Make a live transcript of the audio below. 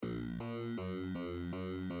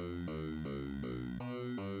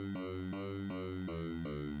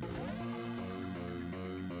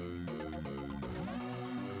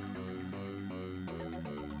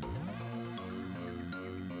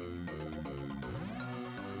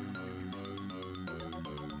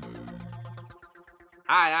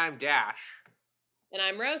Hi, I'm Dash, And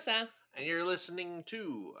I'm Rosa. and you're listening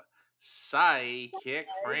to Psychic Psychic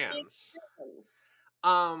Friends. Friends.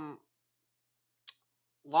 Um,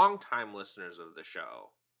 Longtime listeners of the show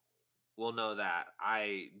will know that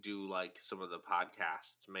I do like some of the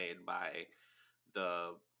podcasts the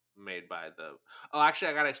made by the. Oh, actually,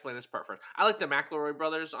 I gotta explain this part first. I like the McElroy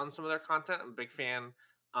brothers on some of their content. I'm a big fan.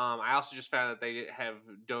 I also just found that they have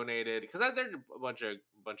donated because they're a bunch of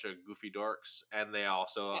goofy dorks, and they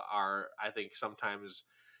also are, I think, sometimes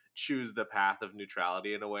choose the path of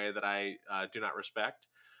neutrality in a way that I do not respect.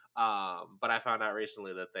 But I found out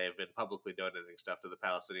recently that they have been publicly donating stuff to the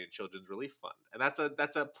Palestinian Children's Relief Fund, and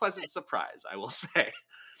that's a pleasant surprise, I will say.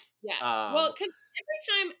 Yeah. Well, Um, because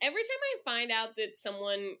every time I find out that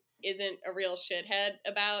someone isn't a real shithead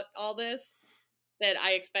about all this, that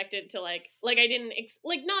I expected to like I didn't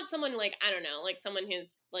not someone like I don't know, like someone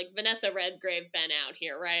who's like Vanessa Redgrave been out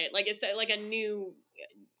here, right? Like it's like a new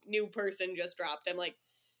person just dropped. I'm like,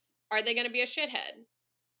 are they going to be a shithead?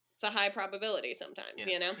 It's a high probability sometimes,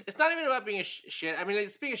 Yeah. you know. It's not even about being a shit. I mean,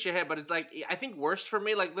 it's being a shithead, but it's like I think worse for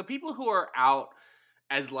me, like the people who are out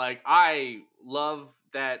as like I love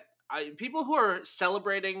that people who are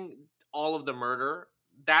celebrating all of the murder.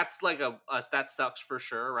 That's like that sucks for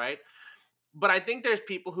sure, right? But I think there's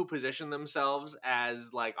people who position themselves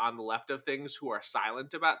as like on the left of things who are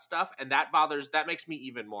silent about stuff, and that makes me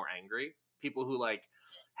even more angry. People who like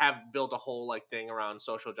have built a whole like thing around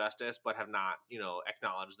social justice but have not,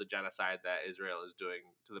 acknowledged the genocide that Israel is doing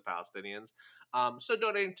to the Palestinians. So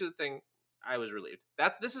donating to the thing, I was relieved.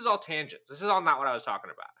 This is all tangents. This is all not what I was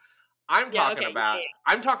talking about. I'm Yeah. talking Okay. about Yeah.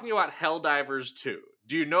 I'm talking about Helldivers 2.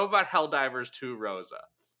 Do you know about Helldivers 2, Rosa?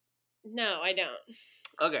 No, I don't.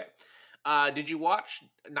 Okay. Did you watch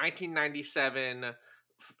 1997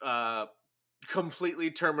 uh,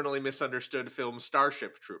 completely terminally misunderstood film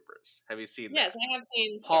Starship Troopers? Have you seen that? Yes, I have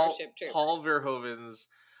seen Paul Starship Troopers. Paul Verhoeven's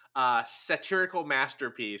satirical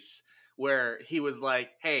masterpiece where he was like,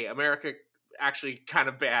 "Hey, America actually kind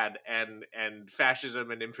of bad, and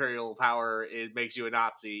fascism and imperial power, it makes you a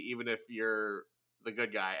Nazi even if you're the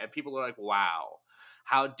good guy." And people are like, "Wow,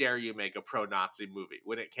 how dare you make a pro-Nazi movie?"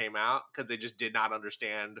 When it came out, because they just did not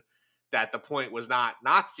understand that the point was not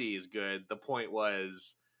Nazis good. The point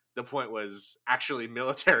was actually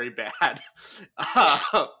military bad.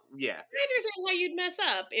 Yeah. Yeah. I understand how you'd mess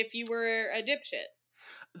up if you were a dipshit.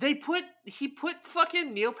 He put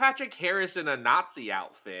fucking Neil Patrick Harris in a Nazi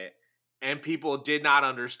outfit, and people did not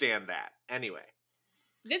understand that. Anyway,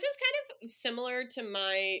 This is kind of similar to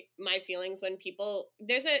my feelings when people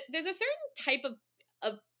there's a certain type of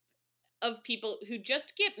of people who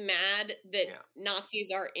just get mad that yeah,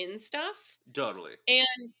 Nazis are in stuff. totally.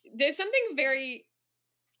 And there's something very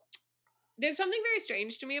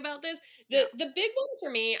strange to me about this. Yeah, The big one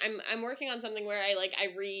for me, I'm working on something where I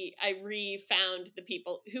found the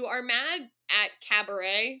people who are mad at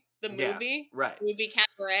Cabaret, the yeah, right, movie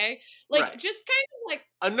Cabaret. Like right. just kind of like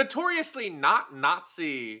A notoriously not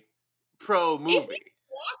Nazi pro if you movie.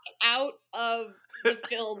 walk out of the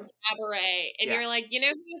film Cabaret and Yeah, you're like, you know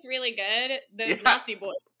who's really good? Those yeah, Nazi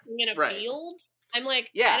boys in a right. field. I'm like, I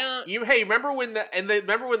Yeah, don't. remember when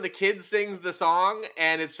the kid sings the song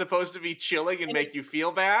and it's supposed to be chilling and And make you it's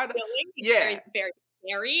feel bad? feeling. It's Yeah. very very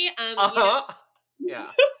scary. You know. Uh-huh.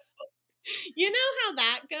 Yeah. You know how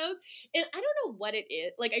that goes, and I don't know what it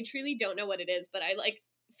is. Like, I truly don't know what it is, but I like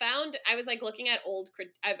found I was like looking at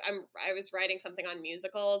I was writing something on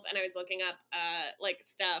musicals, and I was looking up like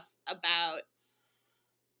stuff about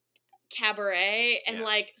Cabaret, and Yeah.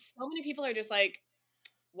 like so many people are just like,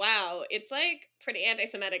 wow, it's like pretty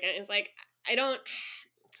anti-Semitic, and it's like I don't.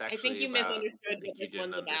 It's I think actually you about I misunderstood what think you this didn't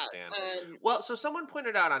one's about. understand. Well, so someone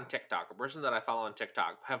pointed out on TikTok, a person that I follow on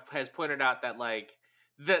TikTok has pointed out that like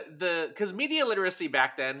the cuz media literacy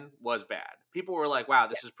back then was bad. People were like, "Wow,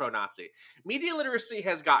 this is pro-Nazi." Media literacy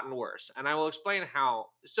has gotten worse, and I will explain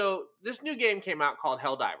how. So, this new game came out called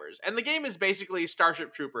Helldivers, and the game is basically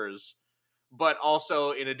Starship Troopers, but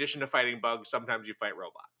also in addition to fighting bugs, sometimes you fight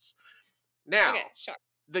robots. Okay, Now, sure.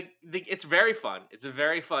 it's very fun. It's a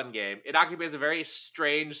very fun game. It occupies a very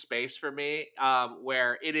strange space for me,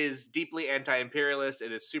 where it is deeply anti-imperialist.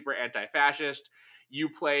 It is super anti-fascist. You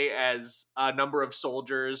play as a number of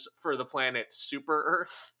soldiers for the planet Super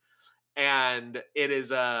Earth, and it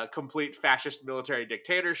is a complete fascist military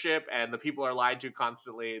dictatorship, and the people are lied to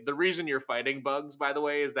constantly. The reason you're fighting bugs, by the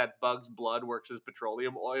way, is that bugs' blood works as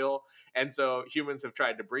petroleum oil, and so humans have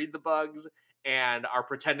tried to breed the bugs and are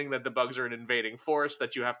pretending that the bugs are an invading force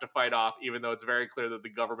that you have to fight off, even though it's very clear that the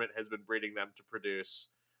government has been breeding them to produce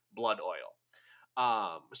blood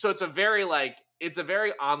oil. So it's a very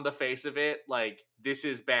on the face of it, like, this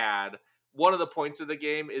is bad, one of the points of the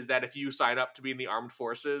game is that if you sign up to be in the armed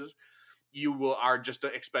forces, you are just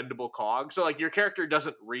an expendable cog. So like your character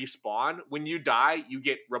doesn't respawn. When you die, you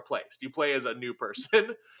get replaced. You play as a new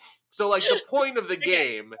person. So like the point of the Okay.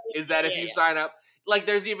 game is that if you Yeah. sign up, like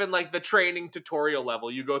there's even like the training tutorial level.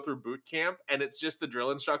 You go through boot camp and it's just the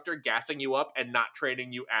drill instructor gassing you up and not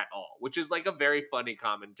training you at all, which is like a very funny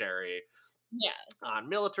commentary Yeah. on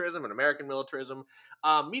militarism and American militarism.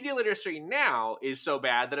 Media literacy now is so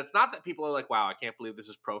bad that it's not that people are like, wow, I can't believe this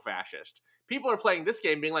is pro-fascist. People are playing this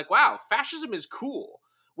game being like, wow, fascism is cool,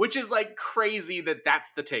 which is like crazy that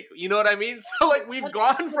that's the take. You know what I mean? So like we've That's so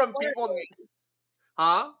gone much from people, worse.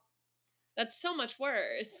 huh? That's so much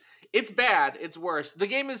worse. It's bad. It's worse. The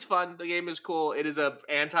game is fun. The game is cool. It is a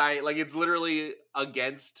anti, like it's literally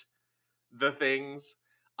against the things.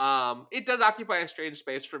 It does occupy a strange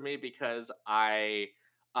space for me because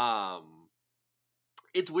um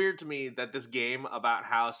it's weird to me that this game about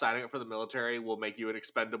how signing up for the military will make you an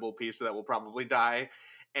expendable piece that will probably die,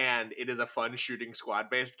 and it is a fun shooting squad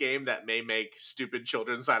based game that may make stupid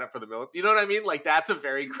children sign up for the military. You know what I mean? Like that's a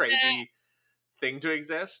very Yeah, crazy thing to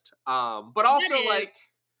exist. that is. But also I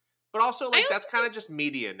like that's kind also of just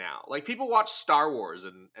media now. Like people watch Star Wars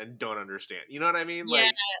and don't understand. You know what I mean? Yeah,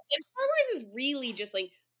 Like and Star Wars is really just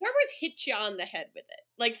like Star Wars hits you on the head with it.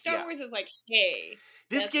 Like Star yeah. Wars is like, hey,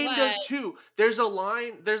 This guess game what? does too. There's a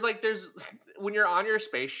line. There's when you're on your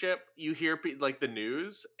spaceship, you hear like the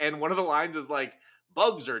news, and one of the lines is like,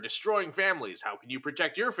 "Bugs are destroying families. How can you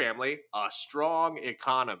protect your family? A strong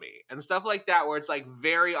economy," and stuff like that. Where it's like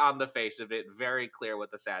very on the face of it, very clear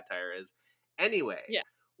what the satire is. Anyway, Yeah,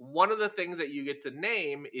 one of the things that you get to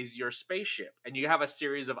name is your spaceship, and you have a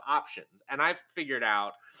series of options. And I've figured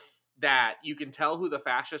out that you can tell who the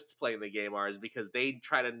fascists playing the game are is because they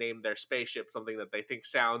try to name their spaceship something that they think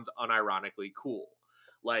sounds unironically cool,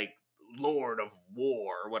 like Lord of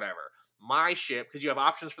War or whatever. My ship, because you have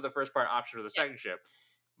options for the first part, options for the yeah. second ship.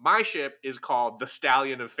 My ship is called the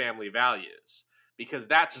Stallion of Family Values because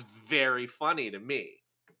that's very funny to me.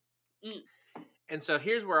 Mm. And so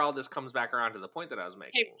here's where all this comes back around to the point that I was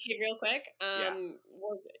Hey, making. hey, real quick. Yeah.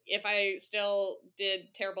 If I still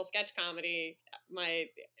did terrible sketch comedy, my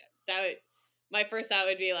that would, my first thought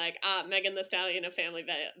would be like, Megan the Stallion of Family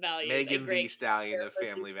Values, a Megan the great Stallion character of for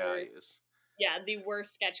the Family worst, Values. yeah, the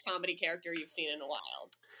worst sketch comedy character you've seen in a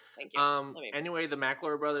while. Thank you. Let me. Anyway, the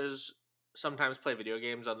McElroy brothers sometimes play video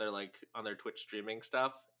games on their Twitch streaming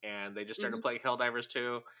stuff, and they just started Mhm. playing Helldivers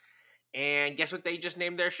 2. And guess what? They just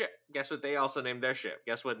named their ship. Guess what? They also named their ship.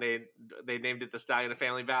 Guess what? They named it the Stallion of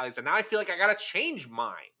Family Values. And now I feel like I gotta change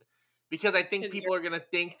mine because I think 'Cause people are gonna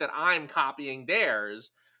think that I'm copying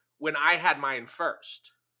theirs when I had mine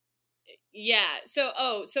first. Yeah. So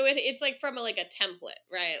it's like from like a template,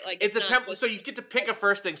 right? Like It's it's a not template, so just you get to pick a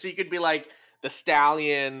first thing. So you could be like the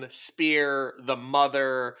stallion, spear, the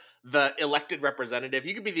mother, the elected representative.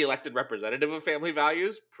 You could be the elected representative of family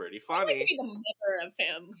values. Pretty I'd like to funny. be the mother of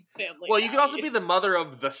family Well, you could also value. be the mother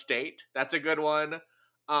of the state. That's a good one.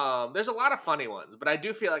 There's a lot of funny ones, but I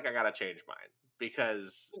do feel like I gotta change mine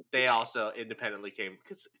because they Okay. also independently came.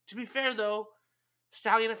 Because to be fair, though,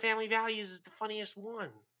 stallion of family values is the funniest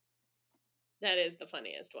one. That is the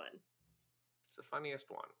funniest one. It's the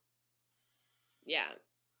funniest one. Yeah.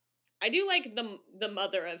 I do like the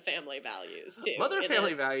mother of family values too, Mother of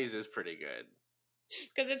family values is pretty good.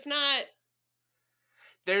 because it's not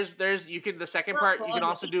There's you can the second not part you can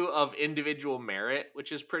also Broadway. do of individual merit,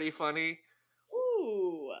 which is pretty funny.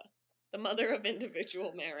 Ooh, the mother of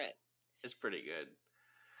individual merit. It's pretty good.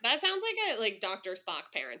 That sounds like a Dr.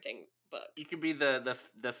 Spock parenting book. You could be the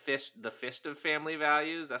fist of family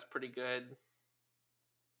values. That's pretty good.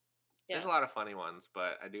 Yeah, There's a lot of funny ones,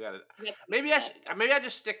 but I do gotta that's a good study. maybe I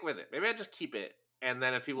just stick with it. Maybe I just keep it, and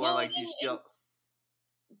then if people are Well, like, "Do you still?"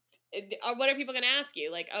 what are people gonna ask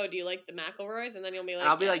you? Like, oh, do you like the McElroys? And then you'll be And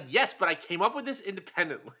I'll like, be yeah. like, "Yes, but I came up with this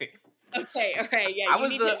independently. Okay, all right, yeah. I You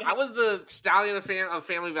was need to. the stallion of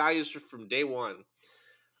family values from day one."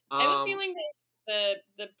 I have a Um, feeling that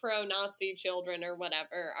the pro-Nazi children or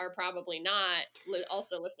whatever are probably not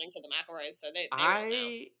also listening to the McElroys, so they won't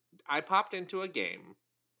know. I popped into a game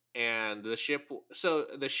and the ship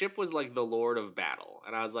was like the Lord of Battle,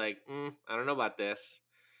 and I was like, I don't know about this.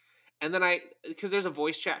 And then because there's a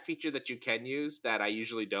voice chat feature that you can use that I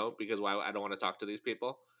usually don't because why I don't want to talk to these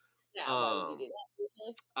people. Yeah, why would you Um, do that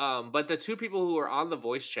usually? but the two people who were on the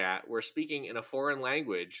voice chat were speaking in a foreign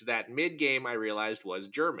language that mid game I realized was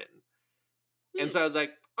German, and Hmm. so I was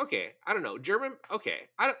like, okay, I don't know German. Okay,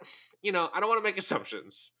 I don't, I don't want to make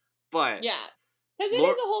assumptions, but Yeah, because it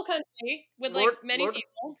Lord, is a whole country with like Lord, many Lord,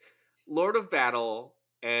 people. Lord of Battle.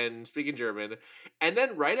 and speaking German. And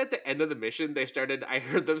then right at the end of the mission, I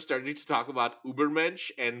heard them starting to talk about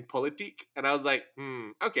Übermensch and Politik. And I was like,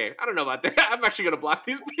 okay, I don't know about that. I'm actually going to block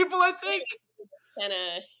these people, I think. Kind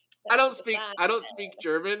of I don't speak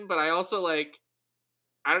German, but I also I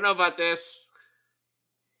don't know about this.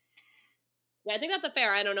 Yeah, I think that's a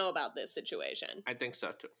fair I don't know about this situation. I think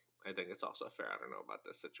so too. I think it's also fair I don't know about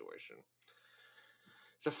this situation.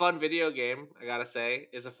 It's a fun video game, I gotta say.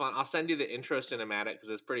 I'll send you the intro cinematic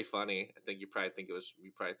because it's pretty funny. I think you probably think it was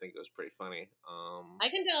pretty funny. I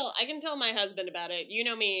can tell my husband about it. You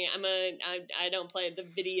know me, I don't play the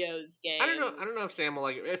videos games. I don't know if Sam will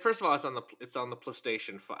like it. First of all, it's on the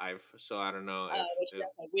PlayStation 5, so I don't know if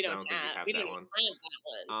we don't I don't think you have we that don't one. have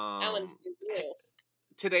that one. That one's too new.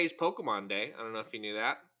 Today's Pokemon Day. I don't know if you knew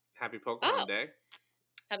that. Happy Pokemon Day.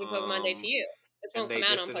 Happy Pokemon Day to you. This won't come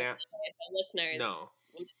out on Pokemon Day, so listeners, no.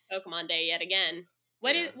 It's Pokemon Day yet again.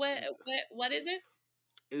 What is it?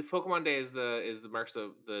 Pokemon Day marks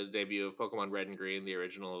the debut of Pokemon Red and Green, the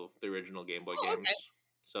original Game Boy games. Okay.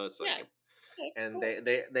 So it's and cool.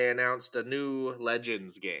 they announced a new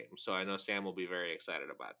Legends game. So I know Sam will be very excited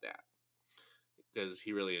about that because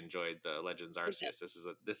he really enjoyed the Legends Arceus.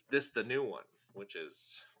 This the new one, which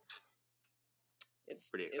is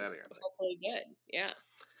pretty exciting. It's hopefully good. Yeah.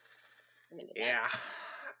 Yeah.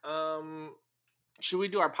 Should we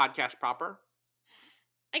do our podcast proper?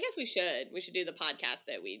 I guess we should. We should do the podcast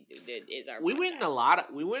that we did is our. We went in a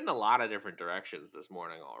lot of different directions this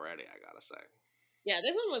morning already. I gotta say. Yeah,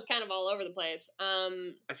 this one was kind of all over the place.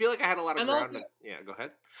 I feel like I had a lot of ground. Yeah, go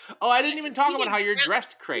ahead. Oh, I didn't even talk about how you're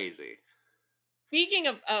dressed crazy. Speaking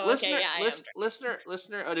of, listener.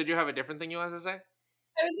 Oh, did you have a different thing you wanted to say?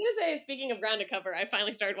 I was gonna say, speaking of ground to cover, I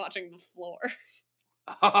finally started watching The Floor.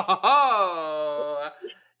 Oh,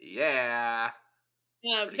 yeah.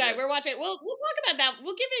 Sorry, we're watching. We'll talk about that.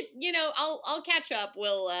 We'll give it. I'll catch up.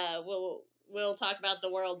 We'll talk about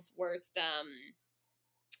the world's worst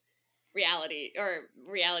reality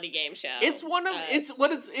game show. It's one of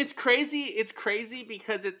it's crazy. It's crazy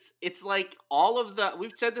because it's like all of the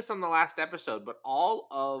we've said this on the last episode, but all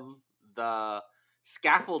of the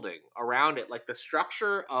scaffolding around it, like the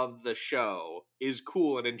structure of the show is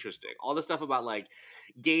cool and interesting. All the stuff about like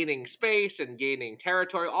gaining space and gaining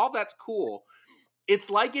territory, all that's cool.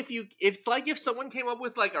 It's like if someone came up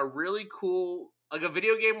with like a really cool like a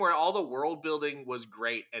video game where all the world building was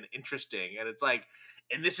great and interesting, and it's like,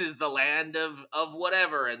 and this is the land of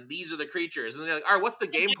whatever, and these are the creatures, and then you're like, all right, what's the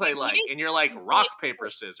gameplay like? And you're like, rock paper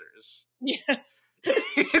scissors. Yeah.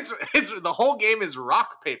 it's the whole game is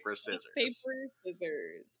rock paper scissors. Paper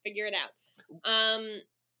scissors. Figure it out.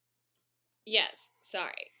 Yes.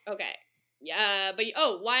 Sorry. Okay. Yeah. But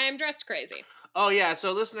why I'm dressed crazy. Oh yeah.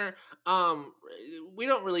 So listener, we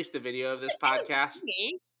don't release the video of this podcast.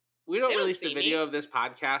 We don't release the video of this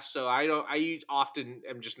podcast, so I often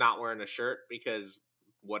am just not wearing a shirt because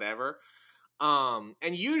whatever. And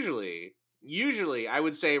usually I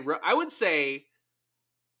would say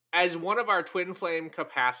as one of our twin flame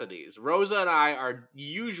capacities, Rosa and I are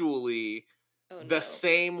usually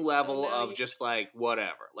same level of just like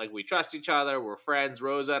whatever. Like we trust each other, we're friends.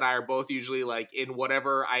 Rosa and I are both usually like in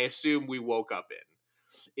whatever I assume we woke up in.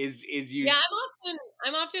 Is you? Yeah,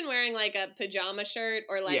 I'm often wearing like a pajama shirt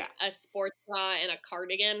or like a sports bra and a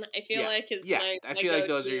cardigan. I feel like is I feel like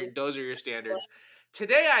those are your standards.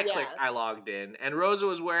 Today I logged in and Rosa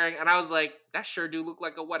was wearing, and I was like, that sure do look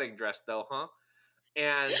like a wedding dress though, huh?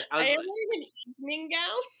 And I am wearing an evening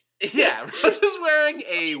gown. Yeah, Rosa's wearing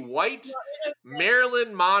a white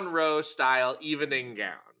Marilyn Monroe style evening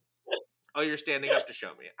gown. Oh, you're standing up to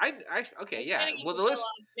show me. Okay, yeah. Well, maybe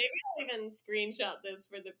I'll even screenshot this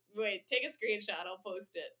for the. Wait, take a screenshot. I'll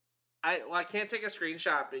post it. I can't take a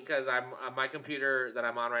screenshot because I'm on my computer that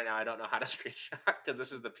I'm on right now. I don't know how to screenshot because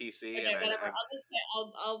this is the PC. Okay, whatever.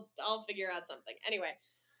 I'll figure out something. Anyway,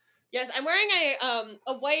 yes, I'm wearing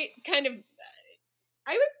a white kind of.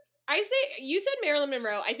 I say you said Marilyn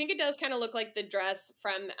Monroe. I think it does kind of look like the dress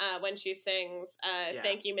from when she sings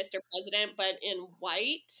 "Thank You, Mr. President," but in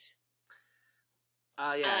white.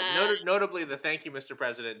 Notably, the "Thank You, Mr.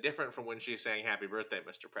 President" different from when she sang "Happy Birthday,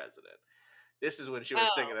 Mr. President." This is when she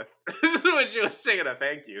was singing a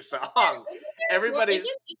thank you song. Everybody's. Is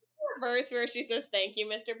it a verse where she says "Thank you,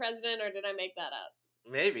 Mr. President," or did I make that up?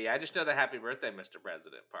 Maybe I just know the "Happy Birthday, Mr.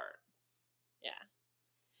 President" part. Yeah.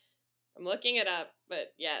 I'm looking it up,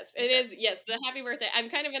 but yes, it is. Yes, the happy birthday. I'm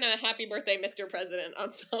kind of in a happy birthday, Mr. President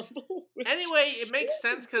ensemble. Anyway, it makes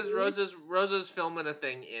sense because Rosa's filming a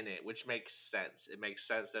thing in it, which makes sense. It makes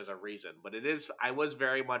sense. There's a reason, but it is. I was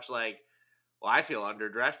very much like, well, I feel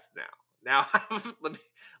underdressed now. Now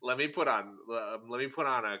let me put on a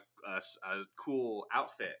cool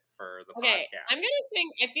outfit for the Okay, I'm podcast. gonna sing.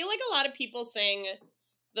 I feel like a lot of people sing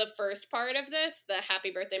the first part of this, the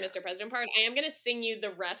 "Happy Birthday, Yeah. Mr. President" part. I am gonna sing you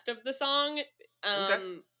the rest of the song.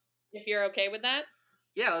 Okay. If you're okay with that.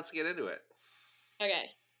 Yeah, let's get into it.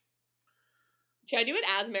 Okay. Should I do it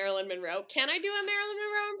as Marilyn Monroe? Can I do a Marilyn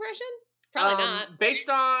Monroe impression? Probably not. Based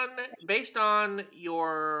on based on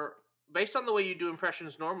the way you do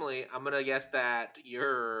impressions normally, I'm gonna guess that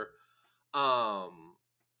um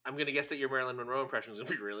your Marilyn Monroe impression is gonna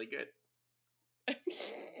be really good.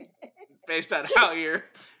 Based on how your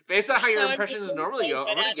I'm impressions just normally so go,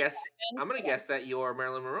 good at I'm gonna impressions. guess that your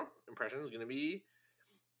Marilyn Monroe impression is gonna be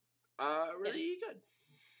Yeah. really good.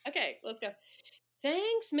 Okay, let's go.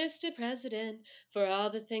 Thanks, Mr. President, for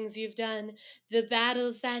all the things you've done, the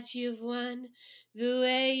battles that you've won, the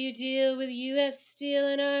way you deal with U.S. Steel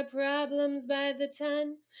and our problems by the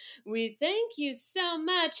ton. We thank you so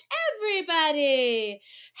much, everybody!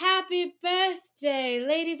 Happy birthday,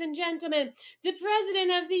 ladies and gentlemen, the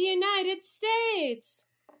President of the United States!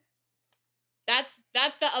 That's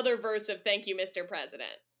the other verse of Thank You, Mr.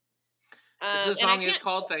 President. The And I song is can't.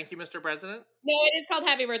 called "Thank You, Mr. President." No, it is called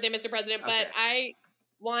Happy Birthday, Mr. President, but Okay. I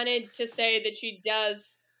wanted to say that she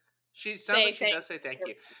does She sounds say like she thank does say thank you.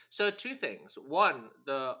 you. So two things. One,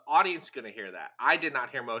 the audience going to hear that. I did not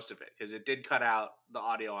hear most of it because it did cut out the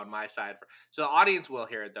audio on my side. So the audience will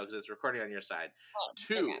hear it though because it's recording on your side. Oh,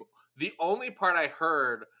 Two, okay. the only part I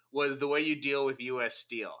heard was the way you deal with U.S.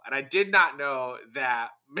 Steel, and I did not know that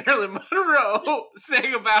Marilyn Monroe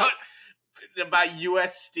sang about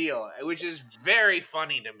U.S. Steel, which is very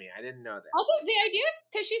funny to me. I didn't know that. Also, the idea,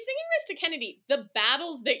 because she's singing this to Kennedy, the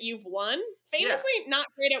battles that you've won, famously not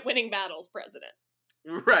great at winning battles, President.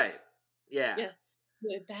 Right. Yeah. Yeah.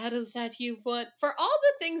 The battles that you've won. For all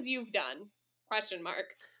the things you've done, question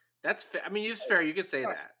mark. That's fair. I mean, it's fair. You could say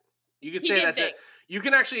Sure. that. You could He say did that to. things. You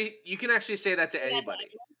can actually say that to anybody.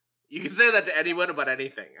 You can say that to anyone about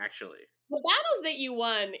anything. Actually. The battles that you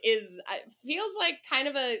won is feels like kind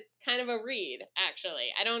of a read.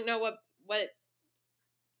 Actually, I don't know what.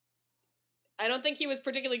 I don't think he was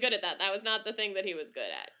particularly good at that. That was not the thing that he was good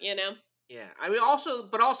at. You know. Yeah. I mean, also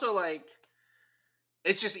like.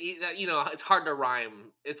 It's just that it's hard to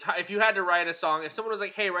rhyme. If you had to write a song, if someone was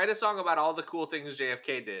like, "Hey, write a song about all the cool things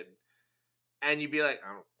JFK did," and you'd be like,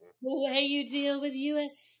 "I don't." The way you deal with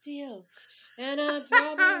U.S. Steel and our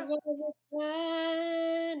problems with the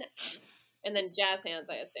fun. And then jazz hands,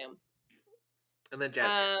 I assume. And then jazz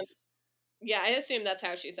hands. Yeah, I assume that's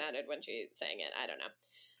how she sounded when she sang it. I don't know.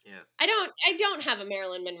 Yeah. I don't have a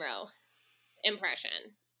Marilyn Monroe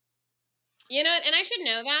impression. You know what? And I should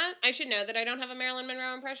know that. I should know that I don't have a Marilyn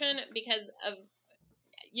Monroe impression because of,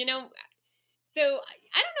 so I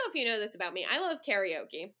don't know if you know this about me. I love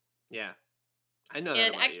karaoke. Yeah. I know that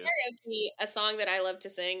And at about you. karaoke, a song that I love to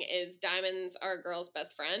sing is Diamonds Are a Girl's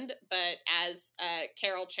Best Friend, but as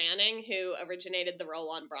Carol Channing, who originated the role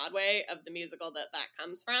on Broadway of the musical that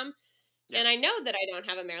comes from. Yeah. And I know that I don't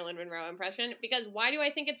have a Marilyn Monroe impression because why do I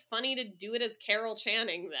think it's funny to do it as Carol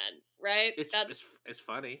Channing then, right? It's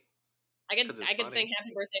funny. I could sing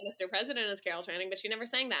Happy Birthday, Mr. President as Carol Channing, but she never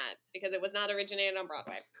sang that because it was not originated on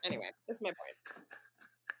Broadway. Anyway, this is my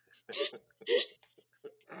point.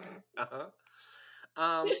 Uh-huh.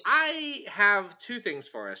 I have two things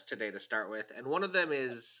for us today to start with, and one of them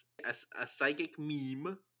is a psychic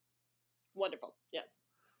meme. Wonderful. Yes.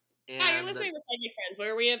 Hi, you're listening to Psychic Friends,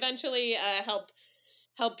 where we eventually help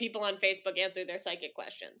people on Facebook answer their psychic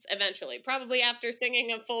questions. Eventually, probably after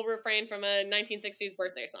singing a full refrain from a 1960s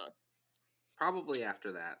birthday song. Probably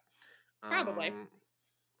after that. Probably.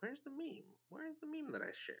 Where's the meme? Where's the meme that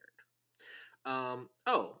I shared?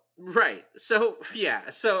 Oh, right. So yeah.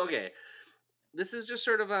 So okay. This is just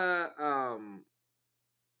sort of a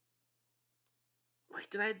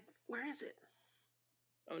wait, where is it?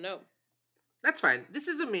 Oh no. That's fine. This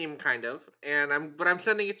is a meme kind of, and I'm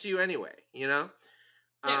sending it to you anyway, you know?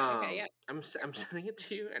 Yeah, okay, yeah. I'm sending it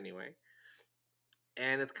to you anyway.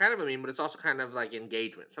 And it's kind of a meme, but it's also kind of like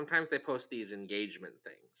engagement. Sometimes they post these engagement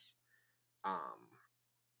things.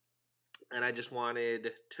 And I just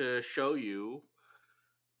wanted to show you,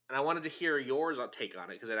 and I wanted to hear yours take on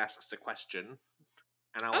it because it asks a question.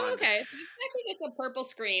 And okay. So it's actually just a purple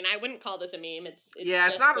screen. I wouldn't call this a meme. It's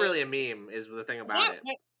not really a meme. Is the thing about it.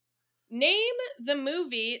 Name the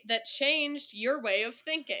movie that changed your way of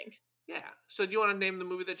thinking. Yeah. So do you want to name the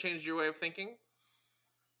movie that changed your way of thinking?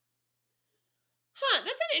 Huh.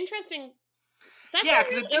 That's an interesting. Yeah,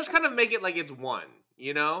 because it does kind of make it like it's one.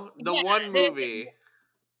 You know, the one movie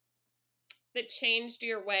that changed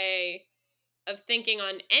your way of thinking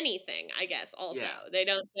on anything, I guess. Also, Yeah. they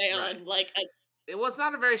don't say Right. on like It was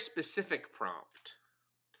not a very specific prompt.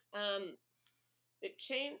 name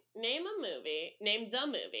the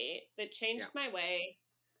movie that changed Yeah. my way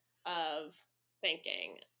of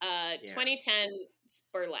thinking. Yeah. 2010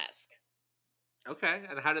 Burlesque. Okay.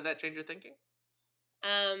 And how did that change your thinking?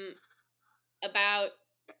 About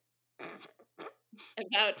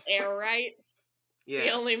air rights. It's the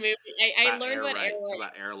Yeah. only movie I About learned air what air rights, rights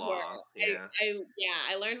about air were. law. Yeah.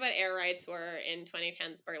 I learned what air rights were in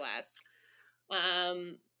 2010's Burlesque.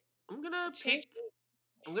 I'm gonna Change.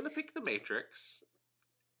 pick The Matrix.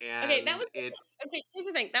 Okay, that And was okay. Here's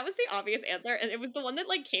the thing. That was the obvious answer, and it was the one that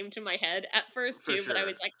like came to my head at first for too. But I sure.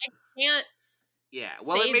 was like, I can't Yeah.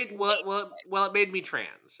 Well, say the it made me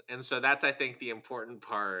trans. And so that's, I think, the important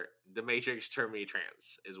part. The Matrix turned me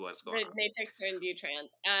trans is what's going the on. Matrix turned you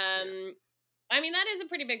trans. Yeah. I mean that is a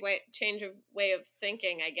pretty big change of way of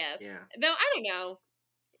thinking, I guess. Yeah. Though I don't know,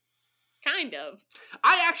 kind of.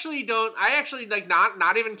 I actually don't. I actually like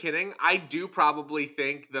not even kidding. I do probably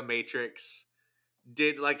think The Matrix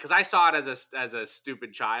did like because I saw it as a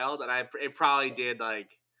stupid child, and it probably did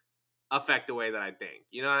like affect the way that I think.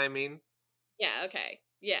 You know what I mean? Yeah. Okay.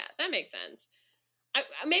 Yeah, that makes sense.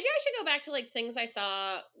 Maybe I should go back to like things I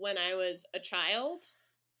saw when I was a child.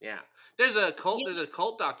 Yeah. There's a cult. Yeah. There's a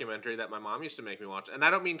cult documentary that my mom used to make me watch, and I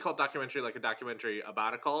don't mean cult documentary like a documentary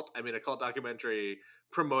about a cult. I mean a cult documentary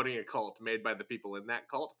promoting a cult made by the people in that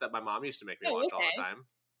cult that my mom used to make me Oh, watch all the okay. time.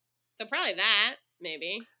 So probably that,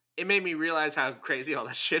 maybe. It made me realize how crazy all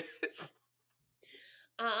that shit is.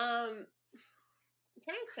 I'm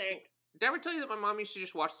trying to think. Did I ever tell you that my mom used to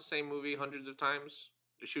just watch the same movie hundreds of times?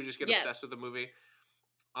 She would just get Yes. obsessed with the movie.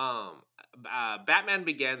 Batman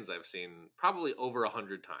Begins I've seen probably over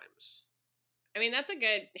 100 times. I mean, that's a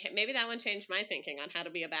good. Maybe that one changed my thinking on how to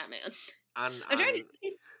be a Batman. On I'm trying to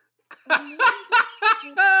think.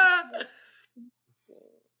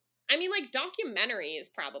 I mean, like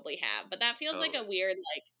documentaries probably have, but that feels like a totally. weird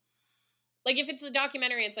like if it's a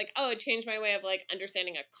documentary, it's like, oh, it changed my way of like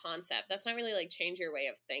understanding a concept. That's not really like change your way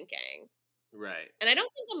of thinking. Right. And I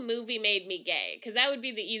don't think a movie made me gay because that would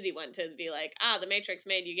be the easy one to be like, The Matrix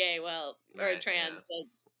made you gay. Well, or Right. trans.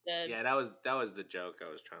 The Yeah, that was the joke I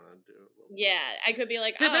was trying to do a little bit. yeah, I could be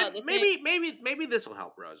like, Here, the thing. maybe this will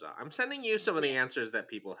help, Rosa. I'm sending you some of the Yeah, answers that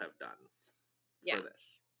people have done yeah. for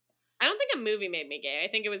this. I don't think a movie made me gay. I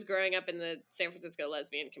think it was growing up in the San Francisco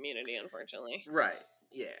lesbian community, unfortunately. Right.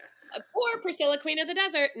 Yeah. Or Priscilla, Queen of the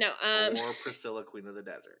Desert. No, Or Priscilla, Queen of the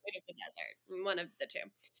Desert. Queen of the Desert. One of the two.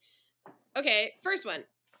 Okay, first one.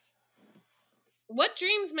 What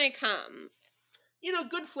dreams may come? You know,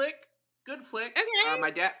 good flick. Good flick. Okay.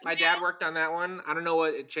 My dad worked on that one. I don't know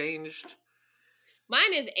what it changed.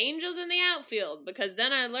 Mine is Angels in the Outfield because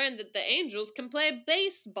then I learned that the Angels can play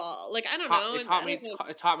baseball. Like I don't know.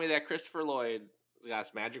 It taught me that Christopher Lloyd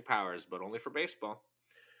got magic powers, but only for baseball.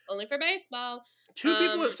 Only for baseball. Two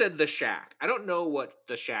people have said The Shack. I don't know what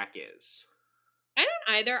The Shack is. I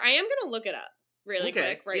don't either. I am gonna look it up really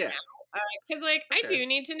quick now because I do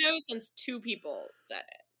need to know since two people said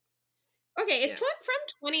it. Okay, it's from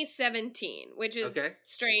 2017, which is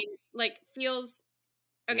strange. Like feels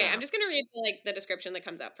okay. I'm just gonna read the description that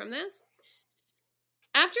comes up from this.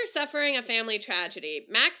 After suffering a family tragedy,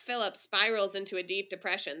 Mac Phillips spirals into a deep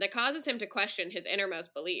depression that causes him to question his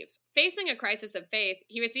innermost beliefs. Facing a crisis of faith,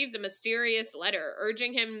 he receives a mysterious letter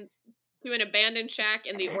urging him to an abandoned shack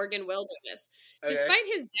in the Oregon wilderness. Okay. Despite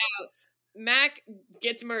his doubts, Mac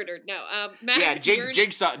gets murdered. No, Mac.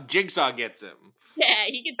 Jigsaw gets him. Yeah,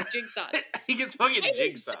 he gets jigsawed. He gets fucking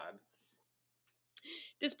jigsawed.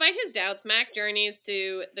 Despite his doubts, Mac journeys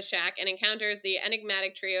to the shack and encounters the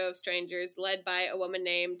enigmatic trio of strangers led by a woman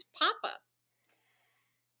named Papa.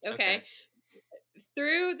 Okay.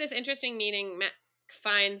 Through this interesting meeting, Mac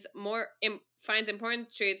finds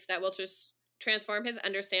important truths that will just transform his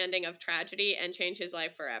understanding of tragedy and change his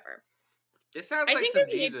life forever. It sounds like some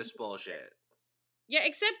Jesus bullshit. Yeah,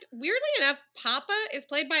 except weirdly enough, Papa is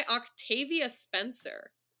played by Octavia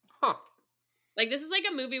Spencer. Huh. Like this is like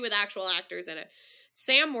a movie with actual actors in it.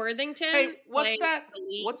 Sam Worthington. Hey, what's plays that?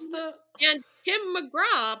 Lee, what's the? And Tim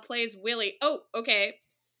McGraw plays Willie. Oh, okay.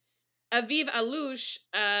 Aviv Alush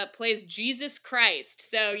plays Jesus Christ.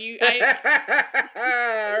 So you. All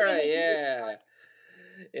right. Yeah.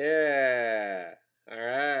 Yeah. All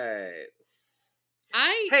right.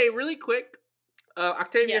 Hey, really quick.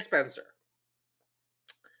 Octavia Spencer.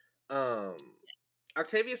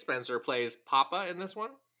 Octavia Spencer plays Papa in this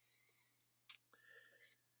one.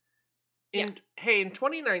 In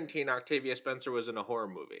 2019, Octavia Spencer was in a horror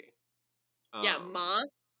movie. Ma.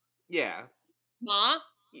 Yeah. Ma.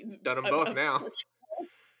 Done them both now.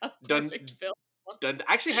 A Done. perfect film. Done.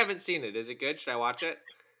 I actually haven't seen it. Is it good? Should I watch it?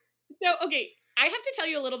 So, okay, I have to tell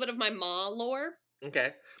you a little bit of my Ma lore.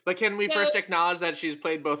 Okay, but can we So, first acknowledge that she's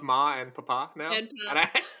played both Ma and Papa now? and And I,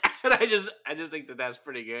 and I just think that that's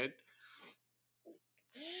pretty good.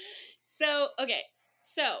 So, okay.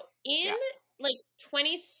 So, in Yeah. like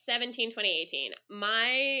 2017, 2018,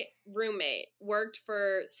 my roommate worked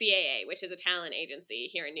for CAA, which is a talent agency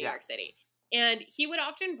here in New Yeah. York City. And he would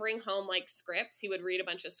often bring home like scripts. He would read a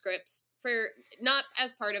bunch of scripts for not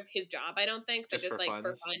as part of his job, I don't think, but Just just for like for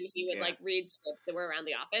funs. fun. He would Yeah. like read scripts that were around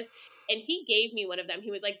the office. And he gave me one of them.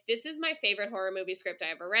 He was like, "This is my favorite horror movie script I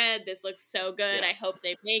ever read. This looks so good. Yeah. I hope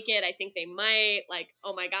they make it. I think they might. Like,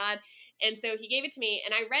 oh my God." And so he gave it to me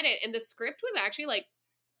and I read it. And the script was actually like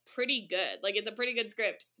pretty good. Like, it's a pretty good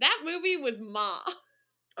script. That movie was Ma.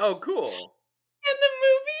 Oh, cool. And the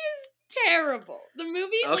movie is terrible. The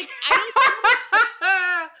movie, Okay. like,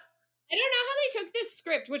 I don't know how they took this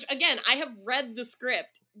script, which again, I have read the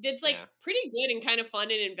script. It's like Yeah. pretty good and kind of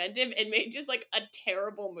fun and inventive and made just like a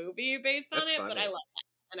terrible movie based on That's it, but funny. I love that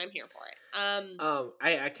and I'm here for it.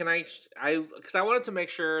 Because I wanted to make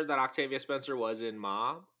sure that Octavia Spencer was in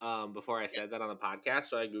Ma before I said that on the podcast,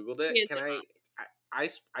 so I googled it. She is Can in Ma. I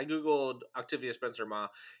googled Octavia Spencer Ma.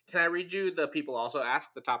 Can I read you the people also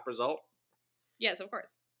asked the top result? Yes, of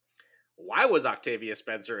course. Why was Octavia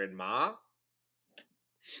Spencer in Ma?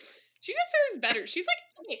 She deserves better. She's like,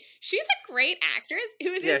 okay, she's a great actress who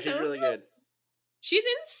is in She's some really of the good. She's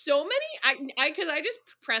in so many. Because I just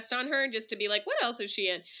pressed on her just to be like, what else is she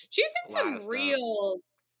in? She's in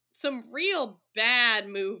some real bad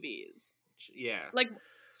movies. Yeah, like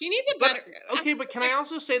she needs a better. Okay, but can I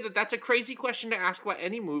also say that that's a crazy question to ask about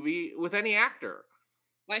any movie with any actor?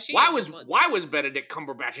 Why was Benedict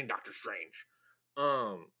Cumberbatch in Doctor Strange?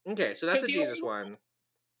 Okay, so that's a Jesus one.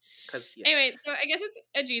 Anyway, so I guess it's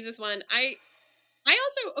a Jesus one. I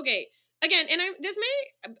also again, and this may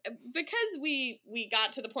because we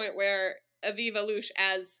got to the point where Aviva Lush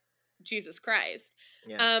as Jesus Christ.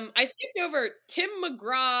 Yeah. I skipped over Tim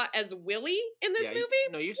McGraw as Willie in this movie.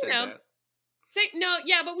 No, you said that.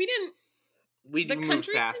 But we didn't. We moved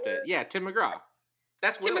past it. Yeah, Tim McGraw.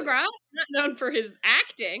 That's Tim Willie. McGraw, not known for his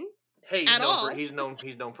acting. Hey, he's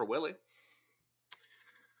known for Willie.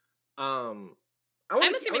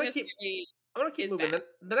 I'm assuming this movie. I want to keep moving.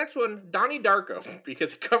 The next one, Donnie Darko,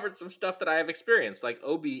 because it covered some stuff that I have experienced, like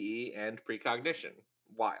OBE and precognition.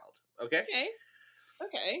 Wild. Okay?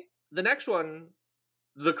 Okay. The next one,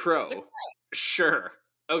 The Crow. Sure.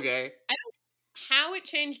 Okay. How it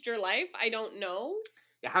changed your life, I don't know.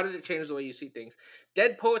 Yeah, how did it change the way you see things?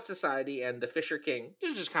 Dead Poet Society and The Fisher King.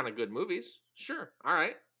 These are just kind of good movies. Sure. All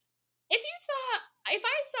right. If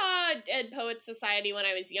I saw Dead Poets Society when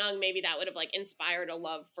I was young, maybe that would have like inspired a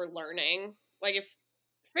love for learning. Like if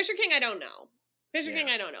Fisher King, I don't know. King,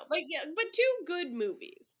 I don't know. But yeah, but two good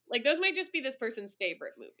movies. Like those might just be this person's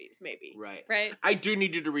favorite movies, maybe. Right. Right. I do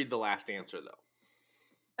need you to read the last answer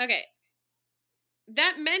though. Okay.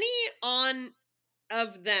 That many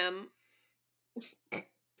of them.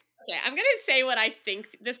 Okay, I'm gonna say what I think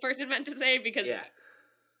this person meant to say because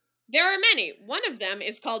there are many. One of them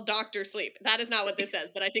is called Dr. Sleep. That is not what this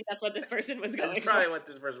says, but I think that's what this person was going for. That's probably what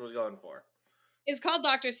this person was going for. It's called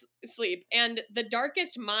Dr. Sleep. And The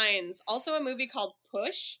Darkest Minds, also a movie called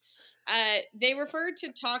Push. They refer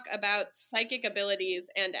to talk about psychic abilities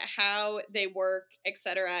and how they work,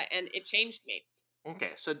 etc. And it changed me.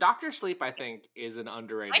 Okay, so Dr. Sleep, I think, is an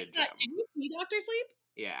underrated gem. Did you see Dr. Sleep?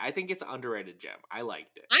 Yeah, I think it's an underrated gem. I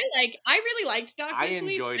liked it. I really liked Dr. Sleep.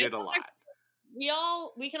 I enjoyed it a lot.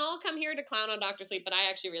 We can all come here to clown on Dr. Sleep, but I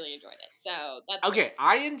actually really enjoyed it. So that's okay. Fair.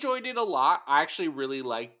 I enjoyed it a lot. I actually really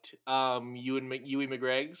liked Ewan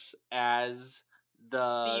McGreg's as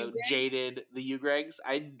the jaded Gregs.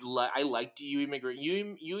 I liked Ewan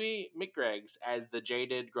McGreg's as the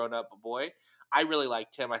jaded grown up boy. I really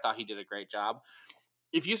liked him. I thought he did a great job.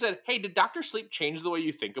 If you said, "Hey, did Dr. Sleep change the way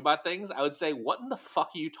you think about things?" I would say, "What in the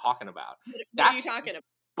fuck are you talking about?" What are you talking about?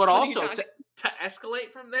 But also to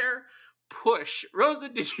escalate from there. Push. Rosa,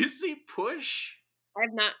 did you see Push?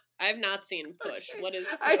 I've not seen Push. Okay. What is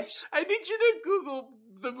Push? I need you to Google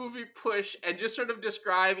the movie Push and just sort of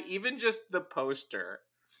describe even just the poster.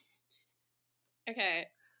 Okay.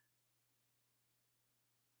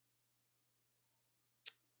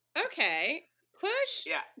 Push?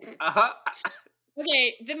 Yeah. Uh-huh.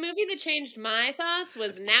 Okay, the movie that changed my thoughts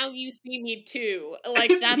was Now You See Me Too.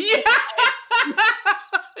 Like that's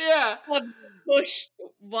yeah. Push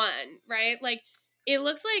one, right? Like it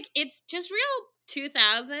looks like it's just real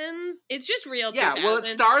 2000s. It's just real 2000s. Yeah, well, it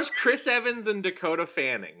stars Chris Evans and Dakota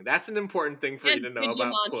Fanning. That's an important thing for you to know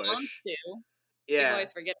about Push. Hansu. Yeah. You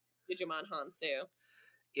always forget Digimon Hansu.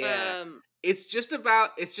 Yeah. It's just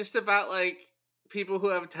about like people who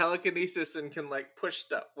have telekinesis and can like push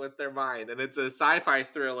stuff with their mind, and it's a sci-fi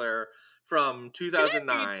thriller from Can I read?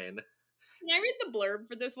 2009. Can I read the blurb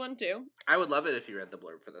for this one too? I would love it if you read the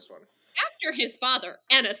blurb for this one. After his father,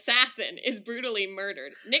 an assassin, is brutally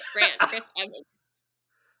murdered, Nick Grant, Chris Evans,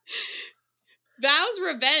 vows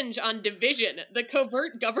revenge on Division, the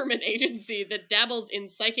covert government agency that dabbles in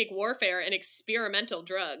psychic warfare and experimental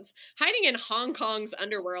drugs. Hiding in Hong Kong's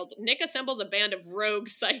underworld, Nick assembles a band of rogue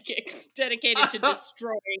psychics dedicated to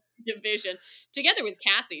destroying Division. Together with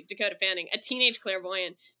Cassie, Dakota Fanning, a teenage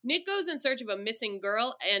clairvoyant, Nick goes in search of a missing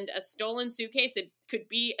girl and a stolen suitcase that could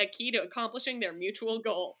be a key to accomplishing their mutual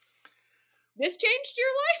goal. This changed your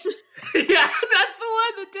life? Yeah, that's the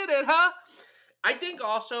one that did it, huh? I think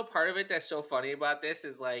also part of it that's so funny about this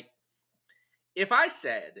is like if I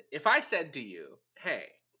said to you, "Hey,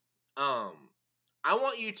 I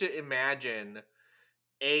want you to imagine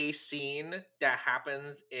a scene that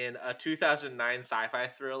happens in a 2009 sci-fi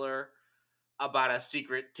thriller about a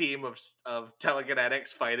secret team of telekinetics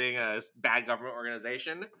fighting a bad government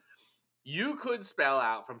organization," you could spell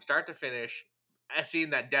out from start to finish a scene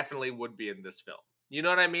that definitely would be in this film. You know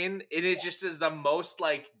what I mean? It is just is the most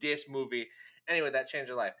like this movie. Anyway, that changed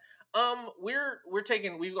your life.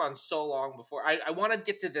 We've gone so long before. I want to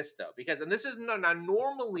get to this though because and this is no now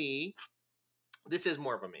normally this is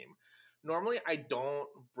more of a meme. Normally, I don't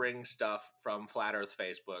bring stuff from Flat Earth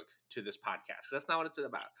Facebook to this podcast. That's not what it's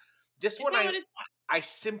about. This It's one, not what it's. I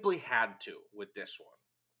simply had to with this one.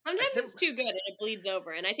 Sometimes it's too good and it bleeds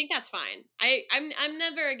over, and I think that's fine. I'm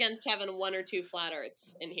never against having one or two flat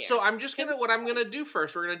Earths in here. So I'm just gonna what I'm gonna do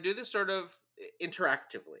first. We're gonna do this sort of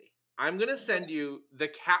interactively. I'm gonna send you the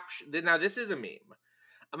caption. Now this is a meme.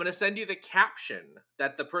 I'm gonna send you the caption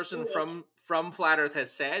that the person from Flat Earth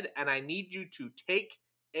has said, and I need you to take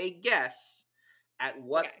a guess at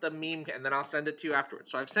what the meme, and then I'll send it to you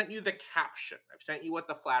afterwards. So I've sent you the caption. I've sent you what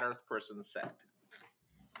the Flat Earth person said.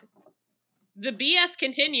 The BS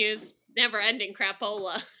continues, never-ending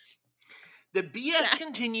crapola. The BS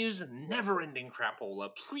continues, never-ending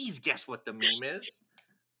crapola. Please guess what the meme is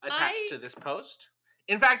attached to this post.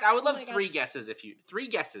 In fact, I would love three guesses if you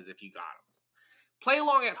got them. Play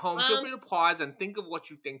along at home. Feel free to pause and think of what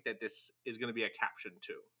you think that this is going to be a caption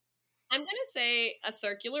to. I'm going to say a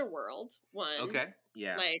circular world, one. Okay,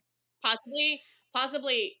 yeah. Like, possibly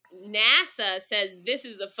NASA says this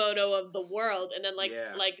is a photo of the world, and then like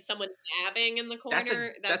someone dabbing in the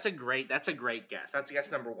corner. That's a great guess. That's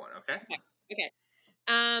guess number one. Okay.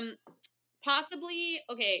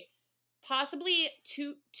 Possibly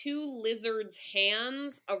two lizards'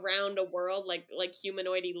 hands around a world, like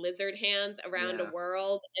humanoidy lizard hands around a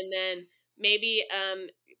world, and then maybe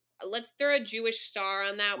let's throw a Jewish star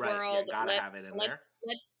on that world. Yeah, gotta have it in there.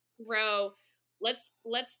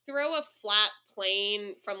 Let's throw a flat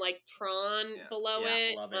plane from like Tron below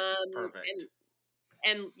it. Love it. Perfect.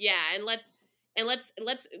 And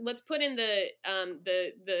let's put in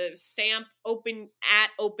the stamp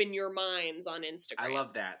open your minds on Instagram. I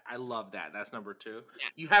love that. That's number two. Yeah.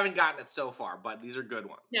 You haven't gotten it so far, but these are good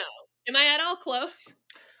ones. No. Am I at all close?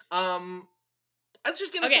 Let's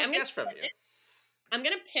just get a guess from you. I'm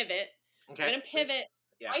gonna pivot. Okay. I'm gonna pivot.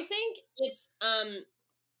 Yeah. I think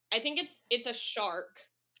it's a shark.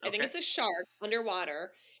 Okay. I think it's a shark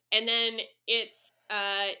underwater. And then it's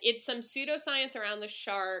some pseudoscience around the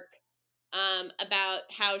shark about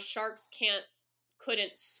how sharks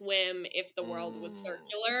couldn't swim if the world was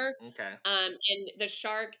circular. Okay. And the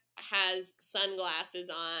shark has sunglasses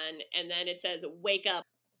on, and then it says "Wake up."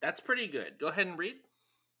 That's pretty good. Go ahead and read.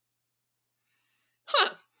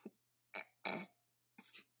 Huh.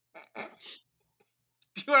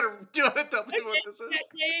 Do you want to tell me what this is?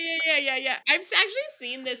 Yeah. I've actually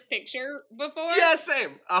seen this picture before. Yeah,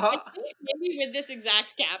 same. I think maybe with this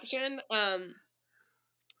exact caption.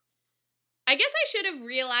 I guess I should have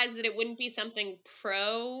realized that it wouldn't be something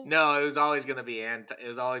pro. No, it was always going to be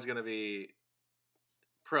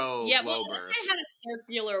pro. Yeah, well, this guy had a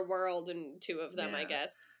circular world in two of them, I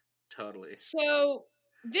guess. Totally. So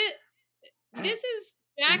this is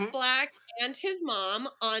Jack Black and his mom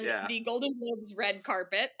on the Golden Globes red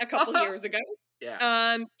carpet a couple years ago. Yeah.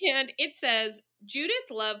 And it says Judith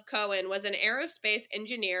Love Cohen was an aerospace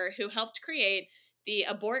engineer who helped create the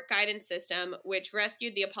abort guidance system, which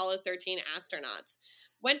rescued the Apollo 13 astronauts.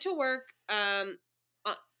 Went to work on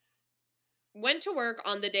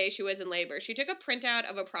the day she was in labor. She took a printout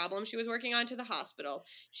of a problem she was working on to the hospital.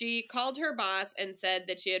 She called her boss and said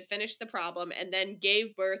that she had finished the problem and then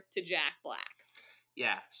gave birth to Jack Black.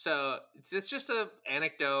 Yeah, so it's just an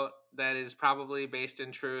anecdote that is probably based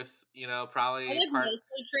in truth, probably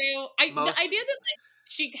mostly true. The idea that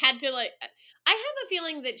she had to like. I have a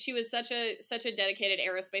feeling that she was such a dedicated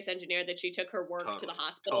aerospace engineer that she took her work to the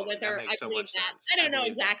hospital with That her. I makes so believe much that. sense. I I don't know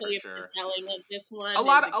believe that for exactly if the sure. telling of this one A is